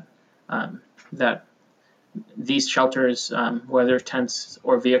ruled that that these shelters, whether tents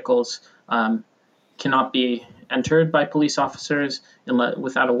or vehicles, cannot be entered by police officers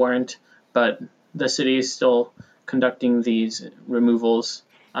without a warrant. But the city is still conducting these removals.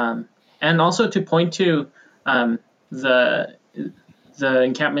 And also to point to the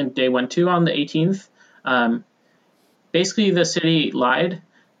encampment they went to on the 18th, basically the city lied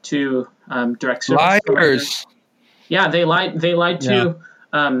to direct service providers. Yeah, they lied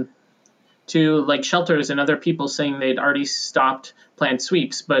to like shelters and other people, saying they'd already stopped planned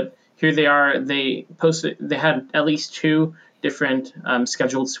sweeps. But here they are. They had at least 2 different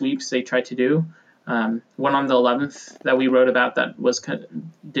scheduled sweeps they tried to do. One on the 11th that we wrote about that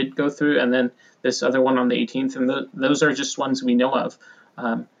did go through, and then this other one on the 18th, and those are just ones we know of.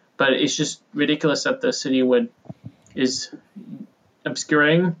 But it's just ridiculous that the city is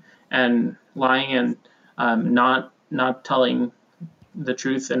obscuring and lying and not telling the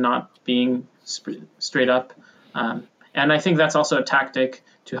truth and not being straight up. And I think that's also a tactic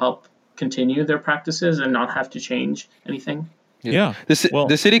to help continue their practices and not have to change anything. Yeah.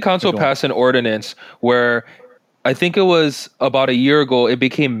 The city council passed an ordinance where I think it was about a year ago, it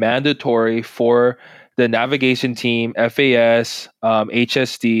became mandatory for the navigation team, FAS,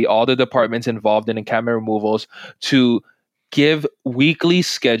 HSD, all the departments involved in encampment removals to give weekly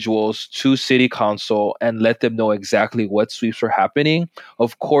schedules to city council and let them know exactly what sweeps were happening.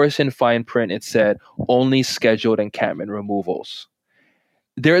 Of course, in fine print, it said only scheduled encampment removals.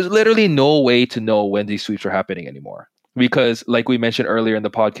 There's literally no way to know when these sweeps are happening anymore. Because, like we mentioned earlier in the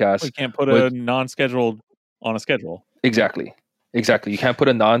podcast, we can't put a non-scheduled on a schedule. Exactly. You can't put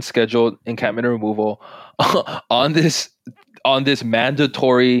a non-scheduled encampment removal on this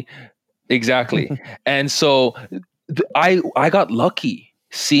mandatory. Exactly. And so I got lucky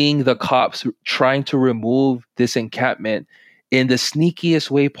seeing the cops trying to remove this encampment in the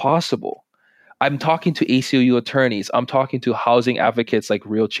sneakiest way possible. I'm talking to ACLU attorneys. I'm talking to housing advocates like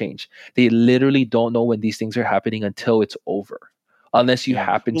Real Change. They literally don't know when these things are happening until it's over, unless you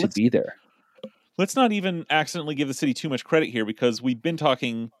happen to be there. Let's not even accidentally give the city too much credit here, because we've been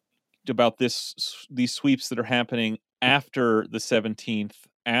talking about these sweeps that are happening after the 17th,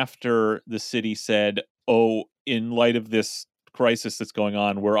 after the city said, oh, in light of this crisis that's going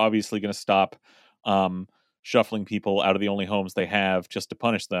on, we're obviously going to stop shuffling people out of the only homes they have just to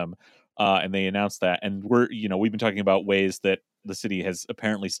punish them. And they announced that. And we've been talking about ways that the city has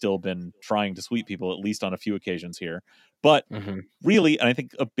apparently still been trying to sweep people, at least on a few occasions here. But really, and I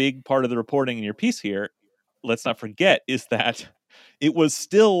think a big part of the reporting in your piece here, let's not forget, is that it was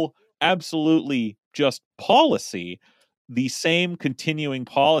still absolutely just policy, the same continuing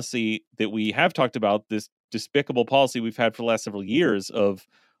policy that we have talked about, this despicable policy we've had for the last several years of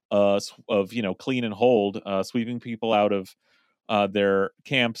clean and hold, sweeping people out of their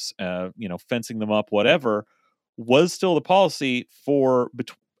camps, fencing them up, whatever, was still the policy for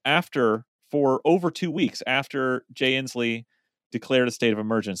over 2 weeks after Jay Inslee declared a state of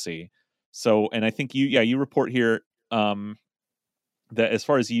emergency. So, and I think you report here that as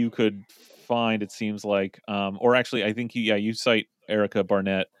far as you could find, it seems like, or actually, I think you cite Erica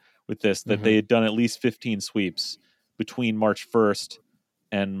Barnett with this, that they had done at least 15 sweeps between March 1st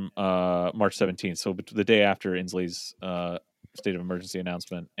and March 17th. So the day after Inslee's state of emergency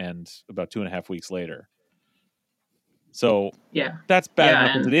announcement and about 2.5 weeks later. So that's bad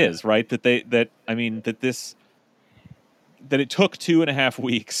enough as it is, right? That it took 2.5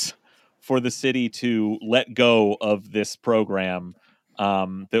 weeks for the city to let go of this program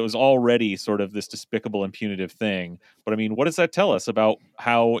that was already sort of this despicable and punitive thing. But I mean, what does that tell us about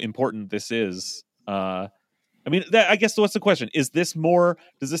how important this is? I guess what's the question? Does this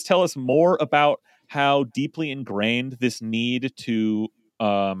tell us more about how deeply ingrained this need to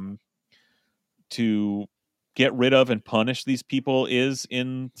get rid of and punish these people is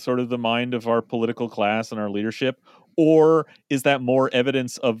in sort of the mind of our political class and our leadership? Or is that more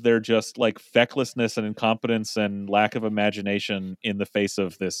evidence of their just like fecklessness and incompetence and lack of imagination in the face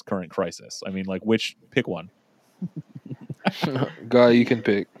of this current crisis? I mean, like, pick one. Guy, you can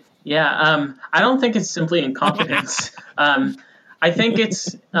pick. Yeah, I don't think it's simply incompetence. I think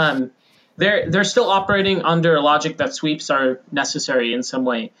it's they're still operating under a logic that sweeps are necessary in some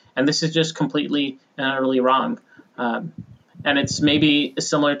way, and this is just completely and utterly wrong. And it's maybe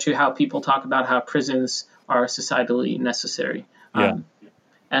similar to how people talk about how prisons are societally necessary. And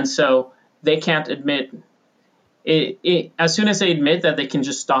so they can't admit it. As soon as they admit that they can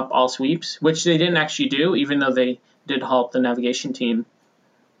just stop all sweeps, which they didn't actually do, even though they did halt the navigation team,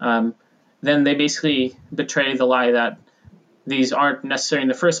 then they basically betray the lie that these aren't necessary in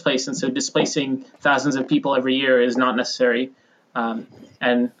the first place. And so displacing thousands of people every year is not necessary.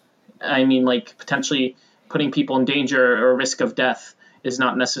 And I mean, like, potentially putting people in danger or risk of death is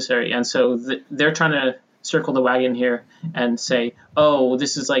not necessary. And so they're trying to circle the wagon here and say, oh,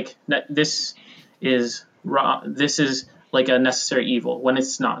 this is wrong. This is like a necessary evil, when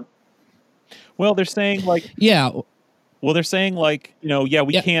it's not. Well, they're saying like, we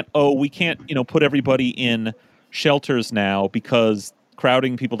can't, put everybody in shelters now because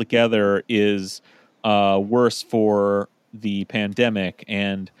crowding people together is worse for the pandemic,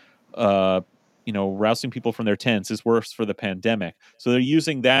 and rousing people from their tents is worse for the pandemic. So they're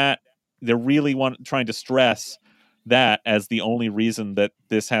using that. They're really trying to stress that as the only reason that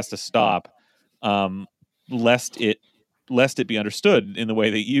this has to stop, lest it be understood in the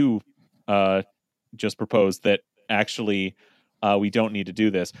way that you just proposed, that actually we don't need to do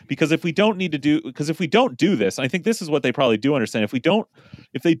this. Because if we don't do this, I think this is what they probably do understand. If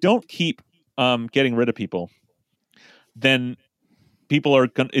they don't keep getting rid of people, then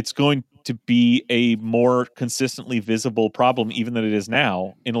it's going to be a more consistently visible problem even than it is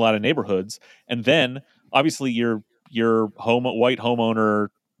now in a lot of neighborhoods. And then obviously your white homeowner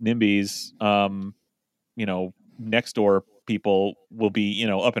NIMBYs, next door people will be,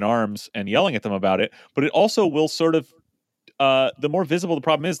 up in arms and yelling at them about it. But it also will sort of, the more visible the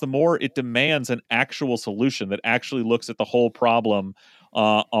problem is, the more it demands an actual solution that actually looks at the whole problem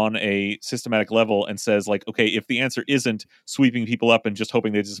on a systematic level and says, like, okay, if the answer isn't sweeping people up and just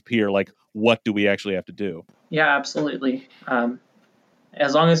hoping they disappear, like, what do we actually have to do? Yeah, absolutely.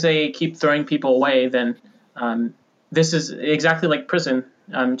 As long as they keep throwing people away, then this is exactly like prison.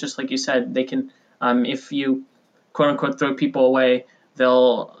 Just like you said, they can, if you quote unquote throw people away,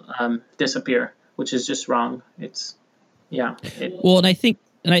 they'll disappear, which is just wrong. And I think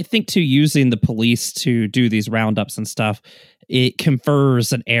too, using the police to do these roundups and stuff, it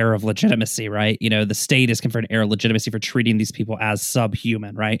confers an air of legitimacy, right? The state is conferred an air of legitimacy for treating these people as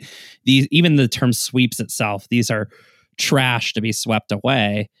subhuman, right? Even the term sweeps itself, these are trash to be swept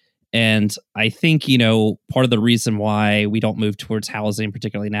away. And I think, part of the reason why we don't move towards housing,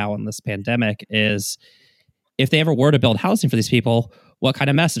 particularly now in this pandemic, is if they ever were to build housing for these people, what kind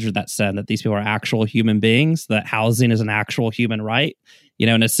of message would that send? That these people are actual human beings, that housing is an actual human right?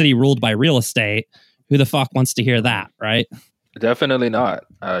 In a city ruled by real estate, who the fuck wants to hear that, right? Definitely not.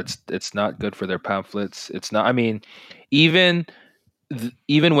 It's not good for their pamphlets. It's not. I mean, even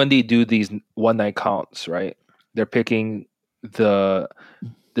when they do these one night counts, right? They're picking the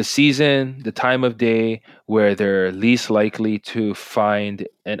season, the time of day where they're least likely to find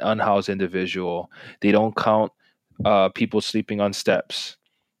an unhoused individual. They don't count people sleeping on steps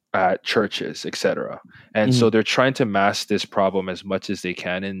at churches, etc. And so they're trying to mask this problem as much as they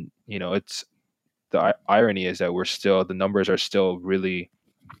can. And it's the irony is that the numbers are still really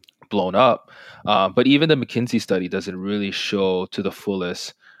blown up. But even the McKinsey study doesn't really show to the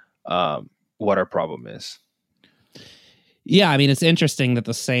fullest what our problem is. Yeah, I mean, it's interesting that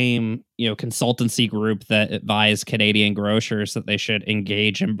the same, consultancy group that advised Canadian grocers that they should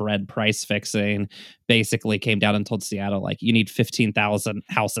engage in bread price fixing basically came down and told Seattle, like, you need 15,000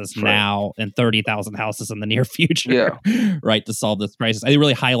 houses now and 30,000 houses in the near future, right, to solve this crisis. It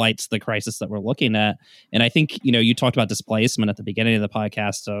really highlights the crisis that we're looking at. And I think, you talked about displacement at the beginning of the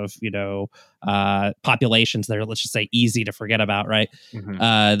podcast of, populations that are, let's just say, easy to forget about, right?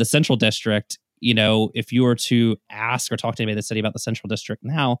 The Central District, if you were to ask or talk to anybody in the city about the Central District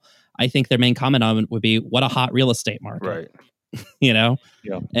now, I think their main comment on it would be, what a hot real estate market. Right. Yeah.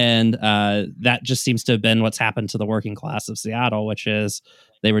 And that just seems to have been what's happened to the working class of Seattle, which is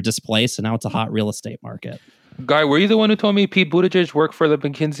they were displaced and now it's a hot real estate market. Guy, were you the one who told me Pete Buttigieg worked for the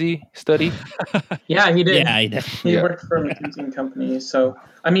McKinsey study? Yeah, he did. Yeah, he did. He worked for a McKinsey company. So,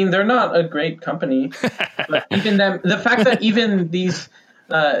 I mean, they're not a great company. But even them, the fact that even these...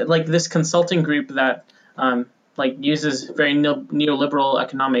 this consulting group that uses very neoliberal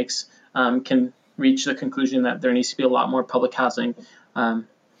economics can reach the conclusion that there needs to be a lot more public housing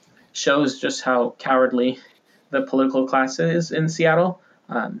shows just how cowardly the political class is in Seattle.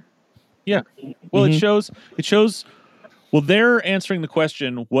 Yeah. Well, it shows. Well, they're answering the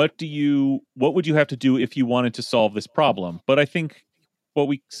question, what would you have to do if you wanted to solve this problem? But I think what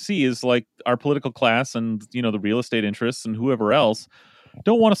we see is like our political class and, the real estate interests and whoever else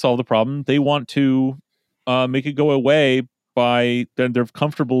don't want to solve the problem. They want to make it go away they're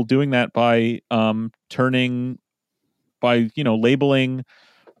comfortable doing that by labeling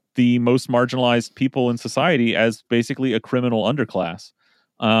the most marginalized people in society as basically a criminal underclass.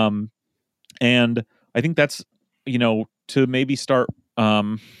 And I think that's, to maybe start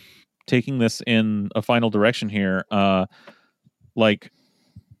taking this in a final direction here.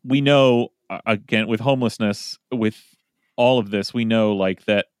 We know, again, with homelessness, with all of this, we know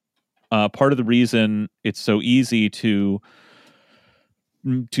that part of the reason it's so easy to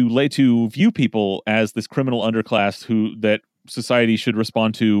view people as this criminal underclass that society should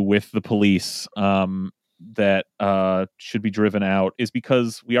respond to with the police that should be driven out is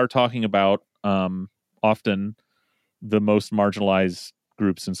because we are talking about often the most marginalized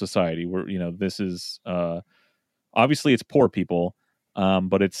groups in society. Where this is obviously it's poor people,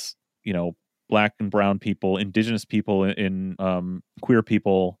 but it's Black and brown people, indigenous people, in queer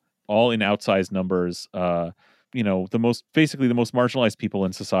people, all in outsized numbers. The most marginalized people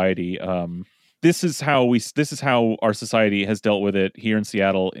in society. This is how our society has dealt with it here in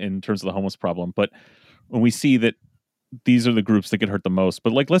Seattle in terms of the homeless problem. But when we see that these are the groups that get hurt the most,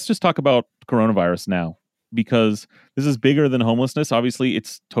 but let's just talk about coronavirus now, because this is bigger than homelessness. Obviously,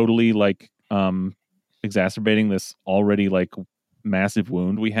 it's totally exacerbating this already massive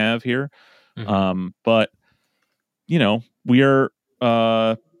wound we have here. But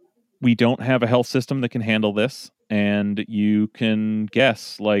we don't have a health system that can handle this, and you can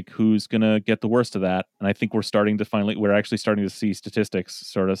guess who's gonna get the worst of that. And I think we're actually starting to see statistics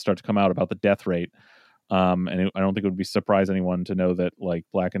start to come out about the death rate. And I don't think it would be surprise anyone to know that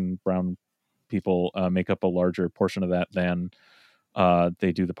Black and brown people make up a larger portion of that than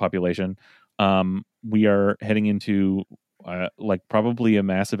they do the population. We are heading into probably a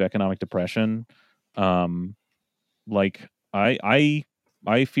massive economic depression.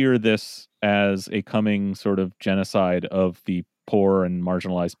 I fear this as a coming sort of genocide of the poor and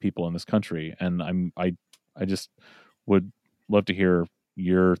marginalized people in this country. And I just would love to hear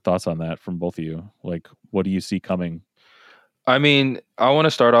your thoughts on that from both of you. What do you see coming? I mean, I want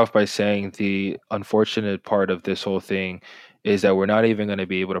to start off by saying the unfortunate part of this whole thing is that we're not even going to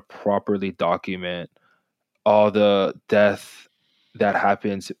be able to properly document all the death that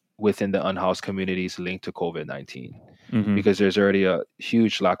happens within the unhoused communities linked to COVID-19. Because there's already a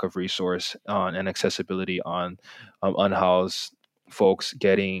huge lack of resource and accessibility on unhoused folks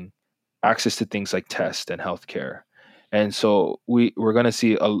getting access to things like tests and healthcare. And so we're going to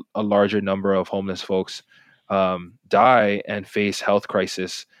see a larger number of homeless folks die and face health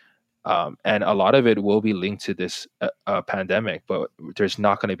crisis. And a lot of it will be linked to this pandemic, but there's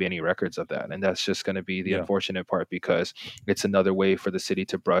not going to be any records of that. And that's just going to be the unfortunate part, because it's another way for the city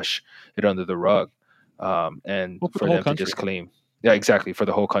to brush it under the rug. And for them to just claim. Yeah, exactly. For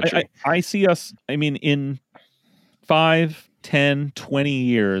the whole country. I see us, in 5 10, 20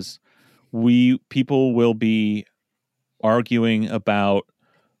 years, people will be arguing about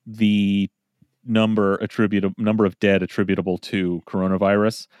the number of dead attributable to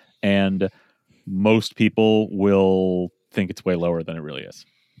coronavirus, and most people will think it's way lower than it really is.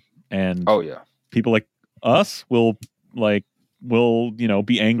 And people like us will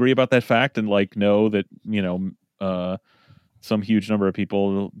be angry about that fact and know that some huge number of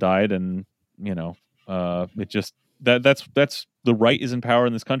people died, and it just that's the right is in power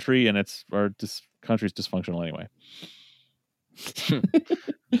in this country, and our country's dysfunctional anyway.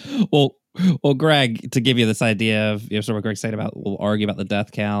 well, Greg, to give you this idea of sort of what Greg's saying about, we'll argue about the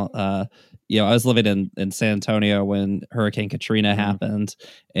death count. I was living in San Antonio when Hurricane Katrina happened,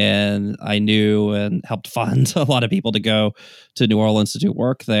 and I knew and helped fund a lot of people to go to New Orleans to do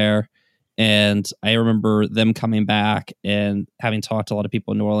work there. And I remember them coming back and having talked to a lot of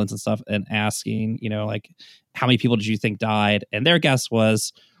people in New Orleans and stuff, and asking, how many people did you think died? And their guess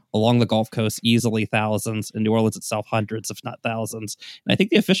was, along the Gulf Coast, easily thousands. In New Orleans itself, hundreds, if not thousands. And I think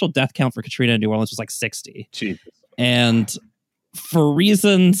the official death count for Katrina in New Orleans was like 60. Jesus. And for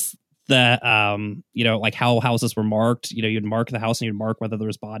reasons that, like how houses were marked, you'd mark the house and you'd mark whether there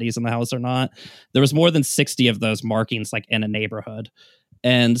was bodies in the house or not. There was more than 60 of those markings in a neighborhood.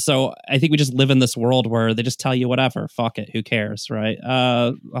 And so I think we just live in this world where they just tell you whatever, fuck it, who cares, right?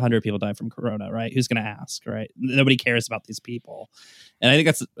 100 people died from corona, right? Who's going to ask, right? Nobody cares about these people. And I think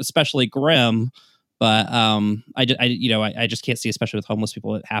that's especially grim, but I just can't see, especially with homeless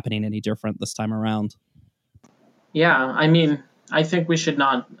people, it happening any different this time around. Yeah, I mean, I think we should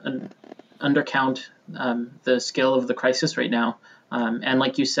not undercount the scale of the crisis right now. And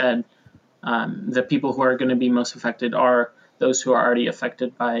like you said, the people who are going to be most affected are those who are already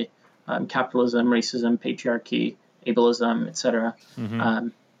affected by capitalism, racism, patriarchy, ableism, etc.,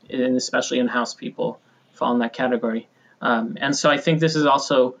 and especially in-house people fall in that category. And so I think this is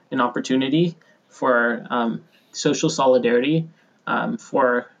also an opportunity for social solidarity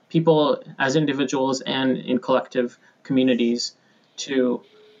for people as individuals and in collective communities to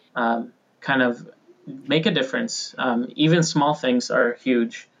kind of make a difference. Even small things are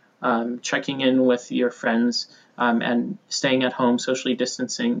huge. Checking in with your friends and staying at home, socially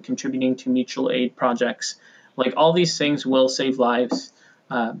distancing, contributing to mutual aid projects, all these things will save lives.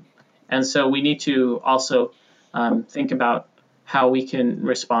 And so we need to also think about how we can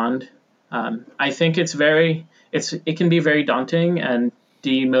respond. I think it can be very daunting and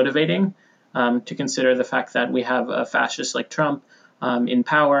demotivating to consider the fact that we have a fascist like Trump in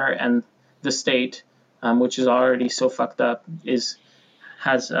power, and the state, which is already so fucked up,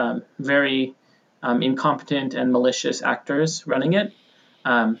 has very incompetent and malicious actors running it.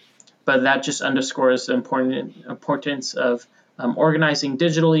 But that just underscores the importance of organizing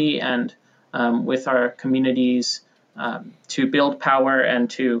digitally and with our communities to build power and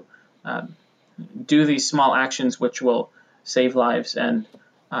to do these small actions which will save lives and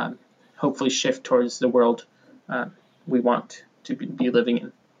hopefully shift towards the world we want to be living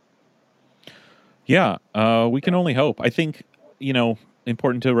in. Yeah, we can only hope. I think,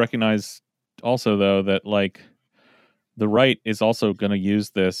 important to recognize also, though, that the right is also going to use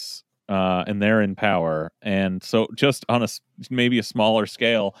this and they're in power. And so just on maybe a smaller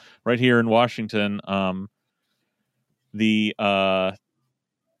scale, right here in Washington, the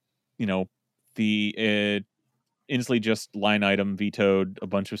Inslee just line item vetoed a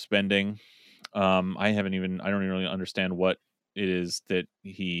bunch of spending. I don't even really understand what it is that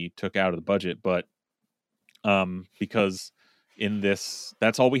he took out of the budget, but because in this,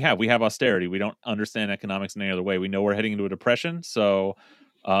 that's all we have. We have austerity. We don't understand economics in any other way. We know we're heading into a depression, so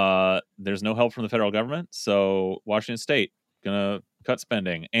there's no help from the federal government. So Washington State gonna cut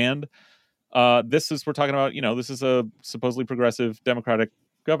spending, and we're talking about. This is a supposedly progressive Democratic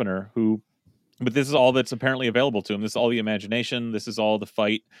governor but this is all that's apparently available to him. This is all the imagination. This is all the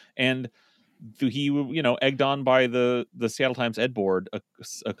fight, and he, egged on by the Seattle Times Ed Board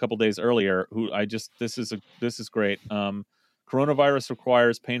a couple days earlier. This is great. Coronavirus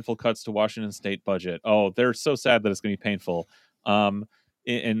requires painful cuts to Washington state budget. Oh, they're so sad that it's going to be painful. And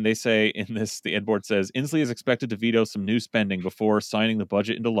they say in this, the Ed Board says, Inslee is expected to veto some new spending before signing the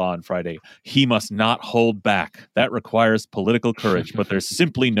budget into law on Friday. He must not hold back. That requires political courage, but there's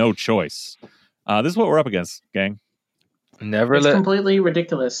simply no choice. This is what we're up against, gang. It's completely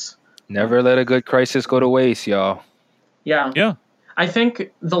ridiculous. Never let a good crisis go to waste, y'all. Yeah. I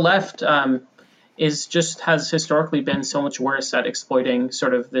think the left has historically been so much worse at exploiting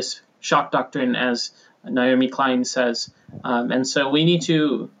sort of this shock doctrine, as Naomi Klein says. And so we need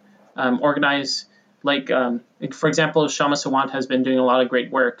to organize, for example, Shama Sawant has been doing a lot of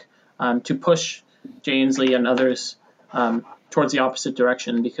great work to push Jay Inslee and others towards the opposite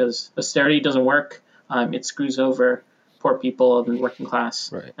direction, because austerity doesn't work. It screws over poor people and working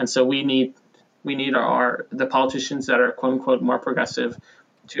class. Right. And so we need the politicians that are quote unquote more progressive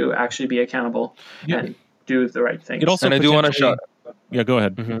to actually be accountable and do the right thing. It also And I do want to shout. Yeah, go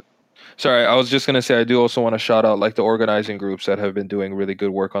ahead. Sorry, I was just going to say, I do also want to shout out like the organizing groups that have been doing really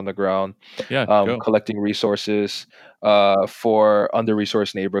good work on the ground, collecting resources for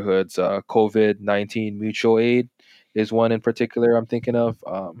under-resourced neighborhoods. COVID-19 Mutual Aid is one in particular I'm thinking of,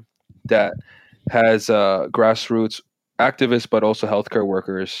 that has grassroots activists, but also healthcare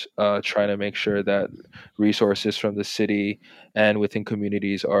workers trying to make sure that resources from the city and within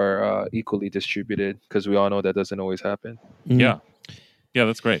communities are equally distributed, because we all know that doesn't always happen. Yeah,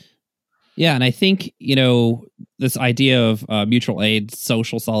 that's great. Yeah, and I think, this idea of mutual aid,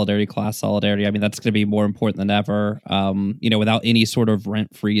 social solidarity, class solidarity, I mean, that's going to be more important than ever. Without any sort of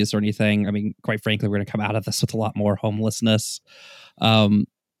rent freeze or anything, I mean, quite frankly, we're going to come out of this with a lot more homelessness. And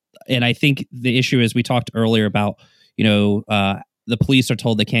I think the issue is, we talked earlier about, the police are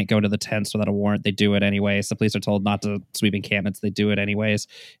told they can't go to the tents without a warrant. They do it anyways. The police are told not to sweep encampments. They do it anyways.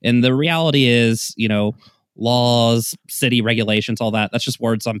 And the reality is, laws, city regulations, all that's just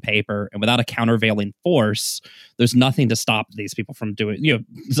words on paper. And without a countervailing force, there's nothing to stop these people from doing,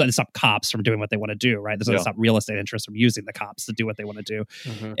 to stop cops from doing what they want to do, right? There's nothing to stop real estate interests from using the cops to do what they want to do.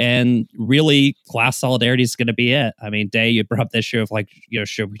 And really, class solidarity is going to be it. I mean, Day, you brought up the issue of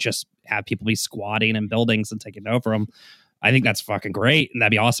should we just have people be squatting in buildings and taking over them? I think that's fucking great. And that'd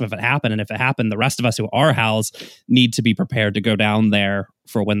be awesome if it happened. And if it happened, the rest of us who are housed need to be prepared to go down there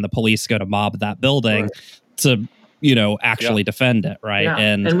for when the police go to mob that building to, actually defend it. Right. Yeah.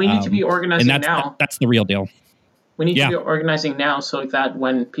 And we need to be organizing now. That's the real deal. We need to be organizing now so that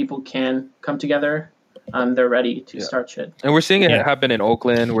when people can come together, they're ready to start shit. And we're seeing it happen in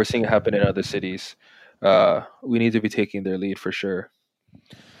Oakland. We're seeing it happen in other cities. We need to be taking their lead for sure.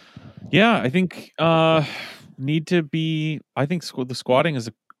 Yeah, I think the squatting is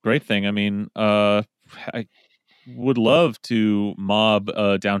a great thing. I mean, I would love to mob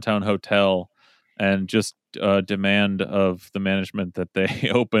a downtown hotel and just demand of the management that they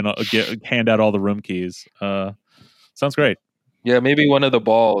hand out all the room keys. Sounds great. Yeah, maybe one of the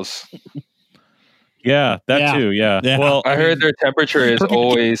balls. Yeah, that too. Yeah. Well, I heard their temperature is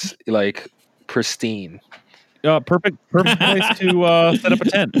always like pristine. Perfect place to set up a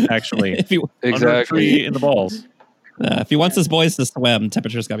tent, actually. Under a tree in the balls. If he wants his boys to swim,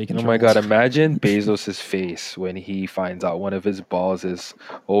 temperature's got to be controlled. Oh my God, imagine Bezos' face when he finds out one of his balls is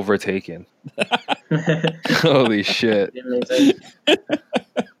overtaken. Holy shit.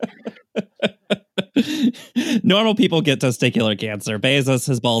 Normal people get testicular cancer. Bezos,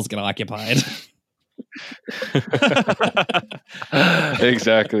 his balls get occupied.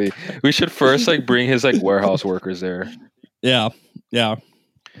 Exactly. We should first bring his warehouse workers there. Yeah.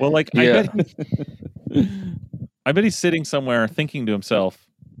 Well, I bet he's sitting somewhere thinking to himself,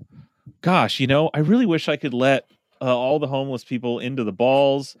 gosh, I really wish I could let all the homeless people into the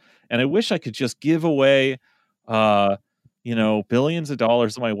balls, and I wish I could just give away billions of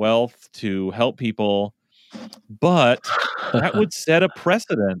dollars of my wealth to help people, but that would set a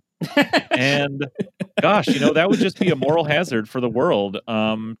precedent. And gosh, that would just be a moral hazard for the world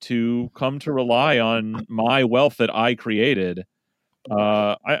to come to rely on my wealth that I created.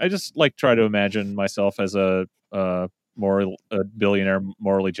 I just try to imagine myself as a billionaire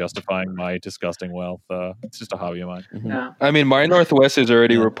morally justifying my disgusting wealth. It's just a hobby of mine. Yeah. I mean, My Northwest is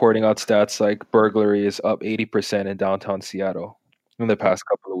already reporting out stats like burglary is up 80% in downtown Seattle in the past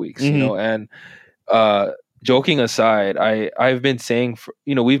couple of weeks. And joking aside, we've been saying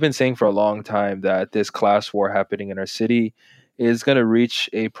for a long time that this class war happening in our city is going to reach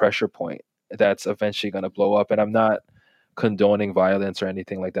a pressure point that's eventually going to blow up. And I'm not condoning violence or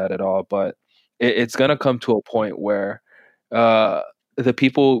anything like that at all, but it's going to come to a point where the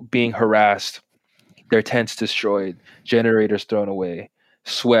people being harassed, their tents destroyed, generators thrown away,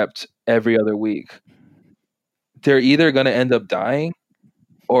 swept every other week, they're either going to end up dying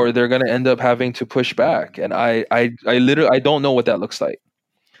or they're going to end up having to push back. And I literally don't know what that looks like.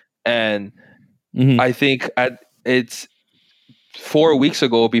 And I think it's 4 weeks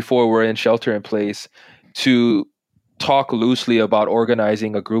ago, before we're in shelter in place, to talk loosely about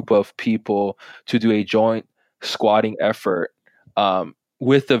organizing a group of people to do a joint squatting effort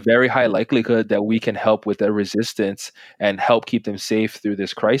with the very high likelihood that we can help with their resistance and help keep them safe through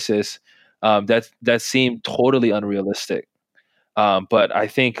this crisis. That seemed totally unrealistic. But I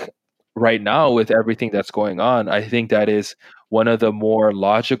think right now, with everything that's going on, I think that is one of the more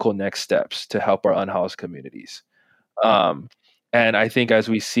logical next steps to help our unhoused communities. And I think as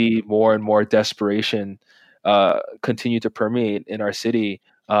we see more and more desperation continue to permeate in our city,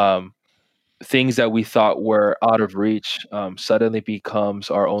 things that we thought were out of reach suddenly becomes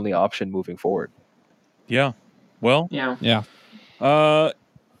our only option moving forward. Yeah. Well, Yeah.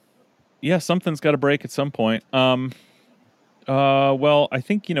 yeah, something's got to break at some point. Well, I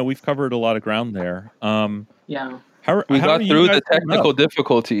think, we've covered a lot of ground there. Yeah. We how got are you through guys the holding technical up?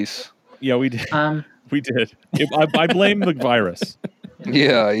 difficulties. Yeah, we did. Um, We did. I blame the virus.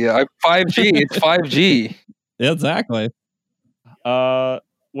 Yeah. 5G. It's 5G. Exactly.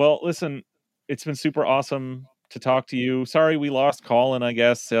 Well, listen, it's been super awesome to talk to you. Sorry we lost Colin, I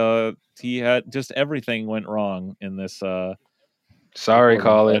guess. He had just everything went wrong in this. Sorry, recording,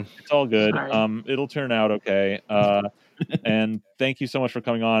 Colin. but it's all good. Sorry. It'll turn out okay. And thank you so much for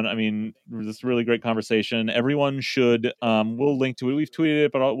coming on. I mean, this is a really great conversation. Everyone should, we'll link to it. We've tweeted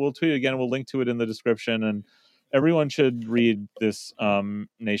it, but we'll tweet it again. We'll link to it in the description, and everyone should read this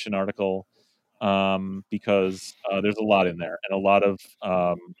Nation article because there's a lot in there and a lot of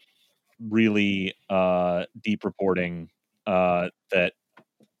really deep reporting that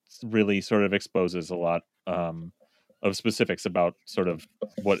really sort of exposes a lot of specifics about sort of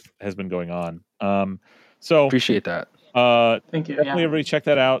what has been going on. So Appreciate that. Thank you. definitely Yeah. everybody check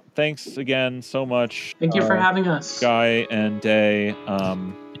that out. Thanks again so much. Thank you for having us. Guy and Day.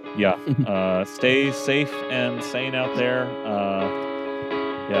 Stay safe and sane out there.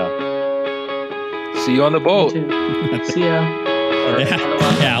 See you on the You boat. too. See ya.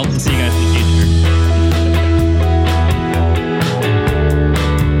 Yeah. I'll see you guys.